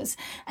pause.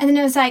 And then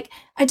I was like,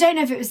 I don't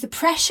know if it was the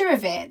pressure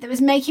of it that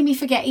was making me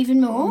forget even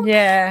more.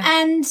 Yeah.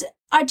 And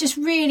I just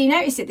really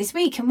noticed it this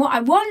week. And what I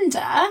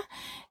wonder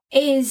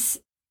is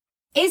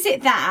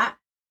it that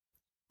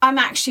I'm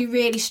actually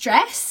really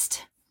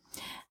stressed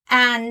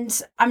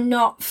and I'm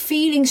not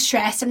feeling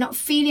stressed. I'm not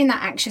feeling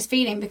that anxious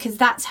feeling, because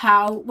that's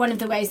how one of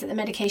the ways that the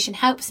medication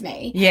helps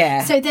me.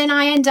 Yeah. So then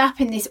I end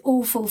up in this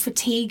awful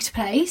fatigued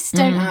place,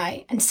 don't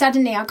I? And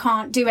suddenly I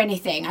can't do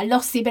anything. I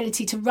lost the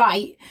ability to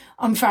write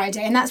on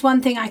Friday, and that's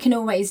one thing I can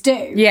always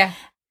do. Yeah.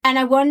 And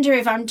I wonder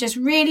if I'm just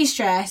really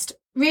stressed,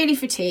 really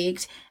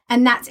fatigued,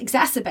 and that's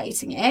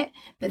exacerbating it.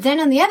 But then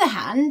on the other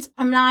hand,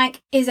 I'm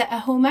like, is it a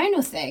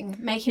hormonal thing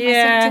making my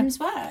symptoms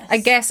worse? I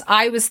guess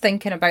I was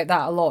thinking about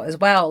that a lot as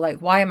well. Like,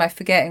 why am I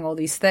forgetting all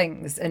these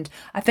things? And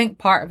I think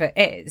part of it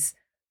is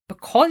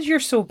because you're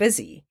so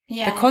busy.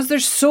 Yeah. Because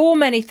there's so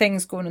many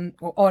things going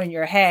on in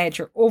your head,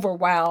 you're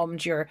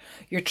overwhelmed, you're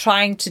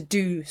trying to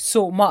do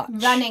so much.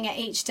 Running at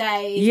each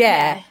day.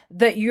 Yeah.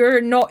 That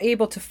you're not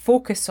able to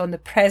focus on the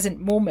present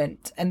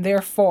moment, and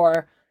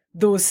therefore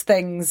those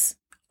things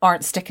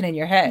aren't sticking in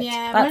your head.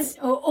 Yeah,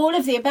 or all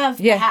of the above,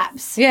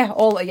 perhaps. Yeah,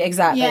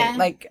 exactly. Yeah.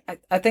 Like,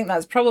 I think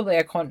that's probably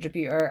a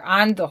contributor,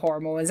 and the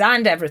hormones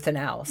and everything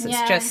else.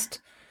 It's just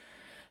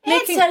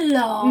it's a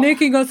lot.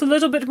 Making us a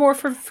little bit more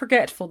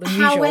forgetful than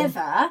usual.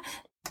 However,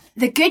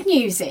 the good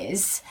news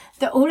is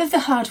that all of the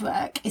hard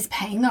work is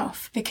paying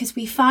off, because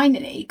we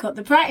finally got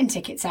the Brighton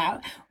tickets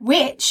out,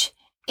 which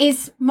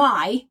is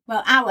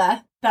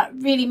our, but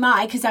really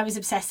because I was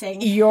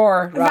obsessing.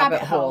 Your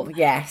rabbit hole,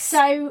 yes.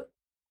 So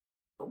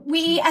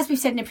we, as we've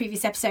said in a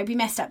previous episode, we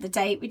messed up the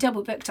date. We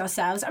double booked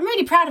ourselves. I'm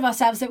really proud of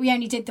ourselves that we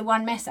only did the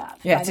one mess up.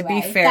 Yeah, by to the be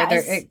way. fair,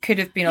 it could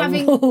have been a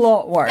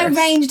lot worse.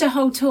 Arranged a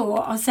whole tour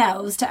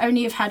ourselves to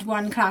only have had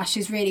one clash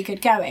is really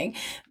good going.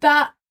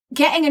 But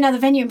getting another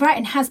venue in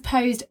Brighton has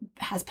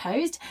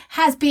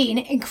been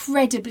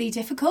incredibly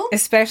difficult.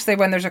 Especially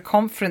when there's a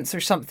conference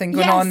or something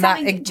going on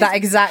that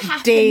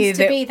exact day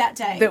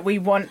that we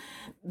want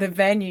the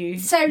venue.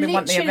 So we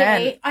want the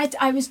event.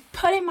 I was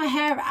pulling my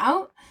hair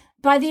out.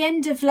 By the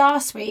end of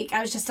last week,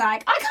 I was just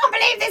like, I can't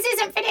believe this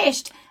isn't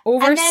finished.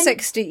 Over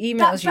 60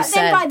 emails you sent. But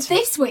then by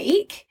this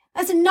week,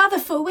 that's another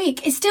full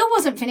week. It still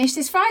wasn't finished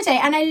this Friday.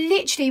 And I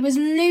literally was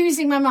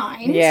losing my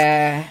mind.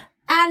 Yeah.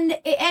 And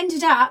it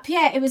ended up,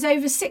 it was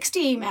over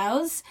 60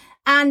 emails.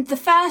 And the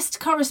first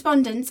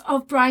correspondence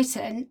of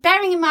Brighton,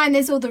 bearing in mind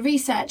there's all the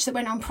research that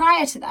went on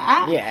prior to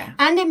that,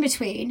 and in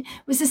between,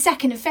 was the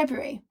 2nd of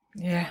February.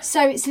 Yeah.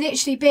 So it's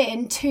literally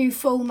been 2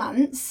 full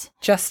months.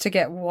 Just to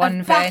get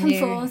one venue. Back and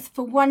forth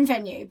for one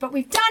venue. But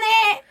we've done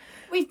it.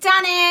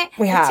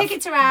 We have. The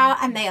tickets are out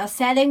and they are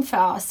selling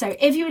fast. So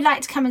if you would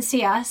like to come and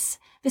see us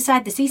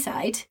beside the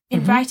seaside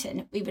in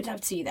Brighton, we would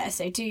love to see you there.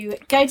 So do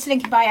go to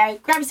link in bio,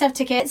 grab yourself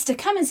tickets to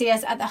come and see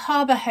us at the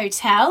Harbour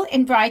Hotel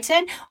in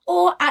Brighton,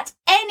 or at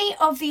any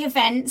of the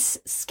events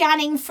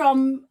scanning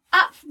from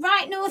up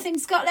right north in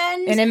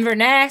Scotland. In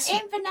Inverness,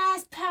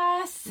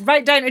 Perth.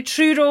 Right down to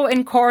Truro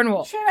in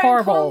Cornwall.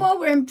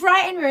 We're in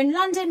Brighton, we're in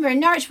London, we're in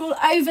Norwich, we're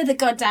all over the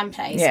goddamn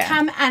place. Yeah.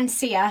 Come and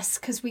see us,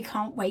 because we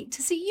can't wait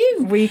to see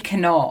you. We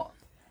cannot.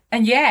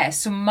 And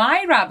so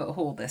my rabbit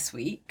hole this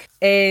week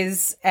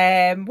is,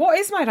 what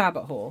is my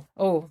rabbit hole?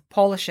 Oh,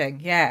 polishing,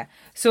 yeah.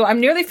 So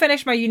I'm nearly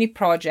finished my uni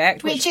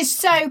project. Which is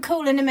so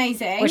cool and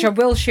amazing. Which I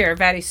will share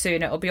very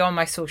soon. It'll be on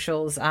my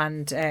socials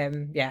and,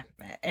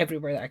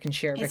 everywhere that I can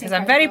share, because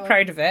I'm very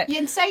proud of it. Yeah,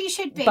 and so you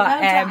should be.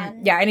 But, well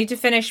done. I need to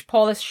finish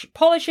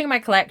polishing my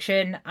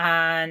collection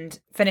and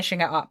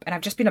finishing it up. And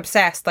I've just been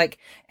obsessed. Like,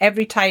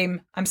 every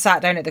time I'm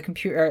sat down at the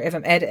computer, if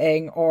I'm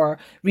editing or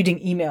reading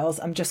emails,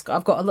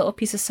 I've got a little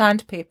piece of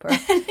sandpaper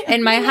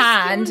in my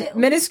hand,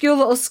 minuscule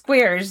little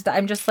squares that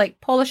I'm just like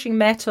polishing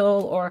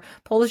metal or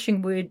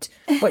polishing wood,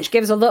 which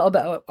gives a little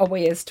bit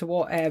away as to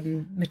what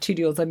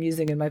materials I'm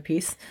using in my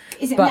piece.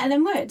 Is it metal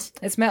and wood?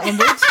 It's metal and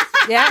wood.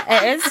 Yeah,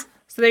 it is.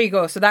 So there you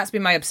go. So that's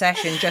been my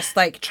obsession, just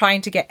like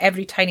trying to get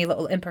every tiny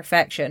little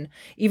imperfection,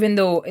 even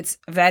though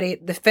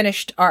the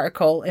finished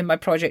article in my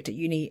project at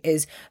uni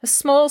is a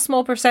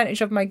small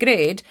percentage of my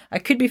grade. I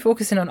could be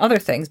focusing on other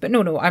things, but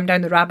no, I'm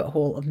down the rabbit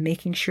hole of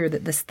making sure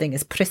that this thing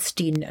is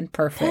pristine and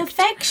perfect.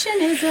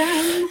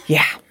 Perfectionism.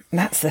 Yeah,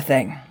 that's the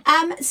thing.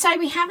 So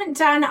we haven't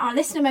done our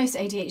listener most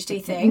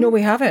ADHD thing. No,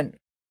 we haven't.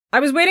 I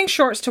was wearing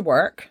shorts to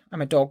work.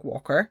 I'm a dog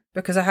walker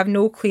because I have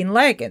no clean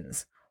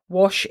leggings.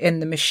 Wash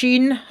in the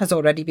machine has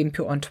already been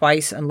put on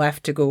twice and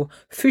left to go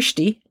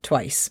fusty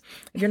twice.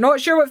 If you're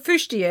not sure what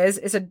fusty is,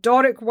 it's a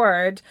Doric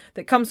word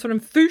that comes from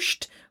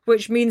fusht,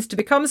 which means to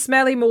become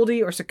smelly,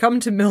 mouldy, or succumb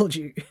to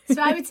mildew.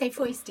 So I would say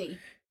foisty.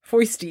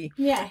 Foisty.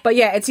 Yeah. But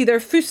it's either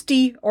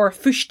fusty or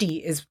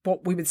fushty is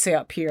what we would say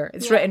up here.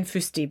 It's written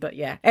fusty, but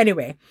yeah.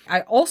 Anyway,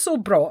 I also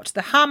brought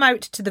the ham out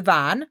to the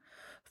van.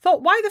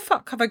 Thought, why the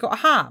fuck have I got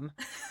a ham?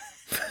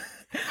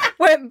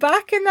 Went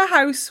back in the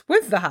house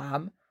with the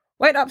ham.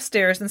 Went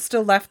upstairs and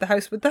still left the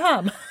house with the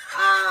ham.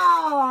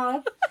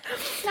 Oh,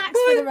 snacks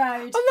for the road.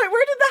 I'm like,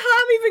 where did the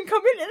ham even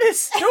come into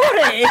this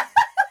story?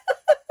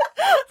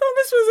 I thought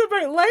this was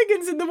about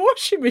leggings in the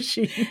washing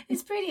machine.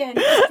 It's brilliant.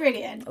 It's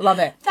brilliant. Love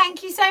it.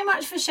 Thank you so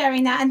much for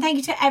sharing that. And thank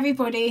you to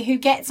everybody who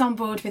gets on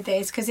board with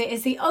this, because it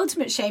is the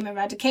ultimate shame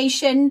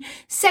eradication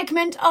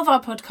segment of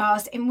our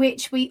podcast in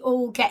which we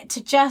all get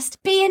to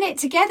just be in it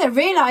together,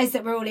 realise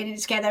that we're all in it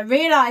together,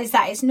 realise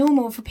that it's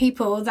normal for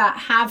people that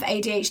have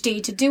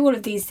ADHD to do all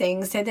of these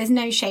things. So there's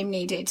no shame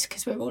needed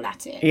because we're all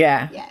at it.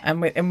 Yeah.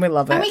 And we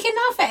love it. And we can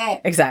laugh at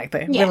it.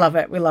 Exactly. Yeah. We love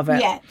it. We love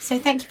it. Yeah. So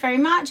thank you very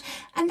much.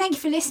 And thank you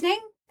for listening.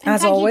 And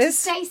As thank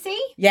always. you to Stacey.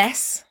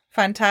 Yes.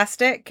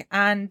 Fantastic.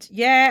 And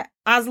yeah,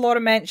 as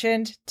Laura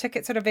mentioned,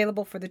 tickets are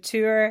available for the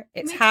tour.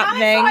 It's We're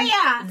coming happening for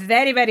ya.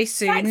 very, very It's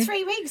soon. like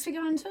 3 weeks we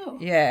go on tour.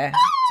 Yeah,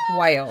 it's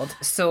wild.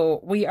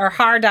 So we are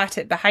hard at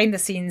it behind the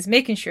scenes,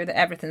 making sure that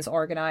everything's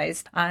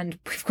organised, and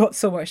we've got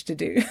so much to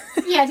do.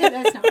 Yeah,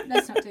 let's not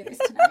do this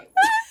tonight.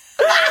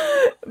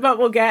 But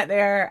we'll get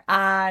there.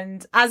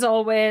 And as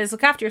always,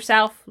 look after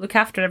yourself, look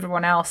after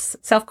everyone else,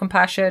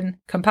 self-compassion,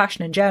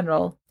 compassion in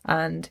general,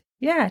 and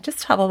yeah,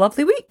 just have a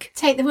lovely week.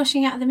 Take the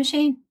washing out of the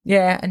machine.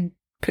 Yeah, and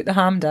put the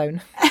ham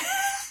down.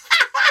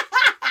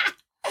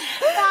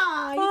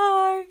 Bye.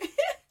 Bye.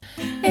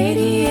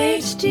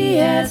 ADHD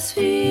as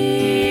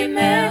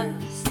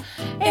females,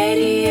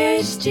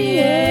 ADHD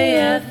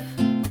AF,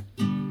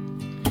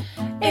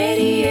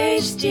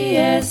 ADHD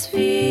as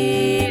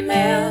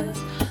females.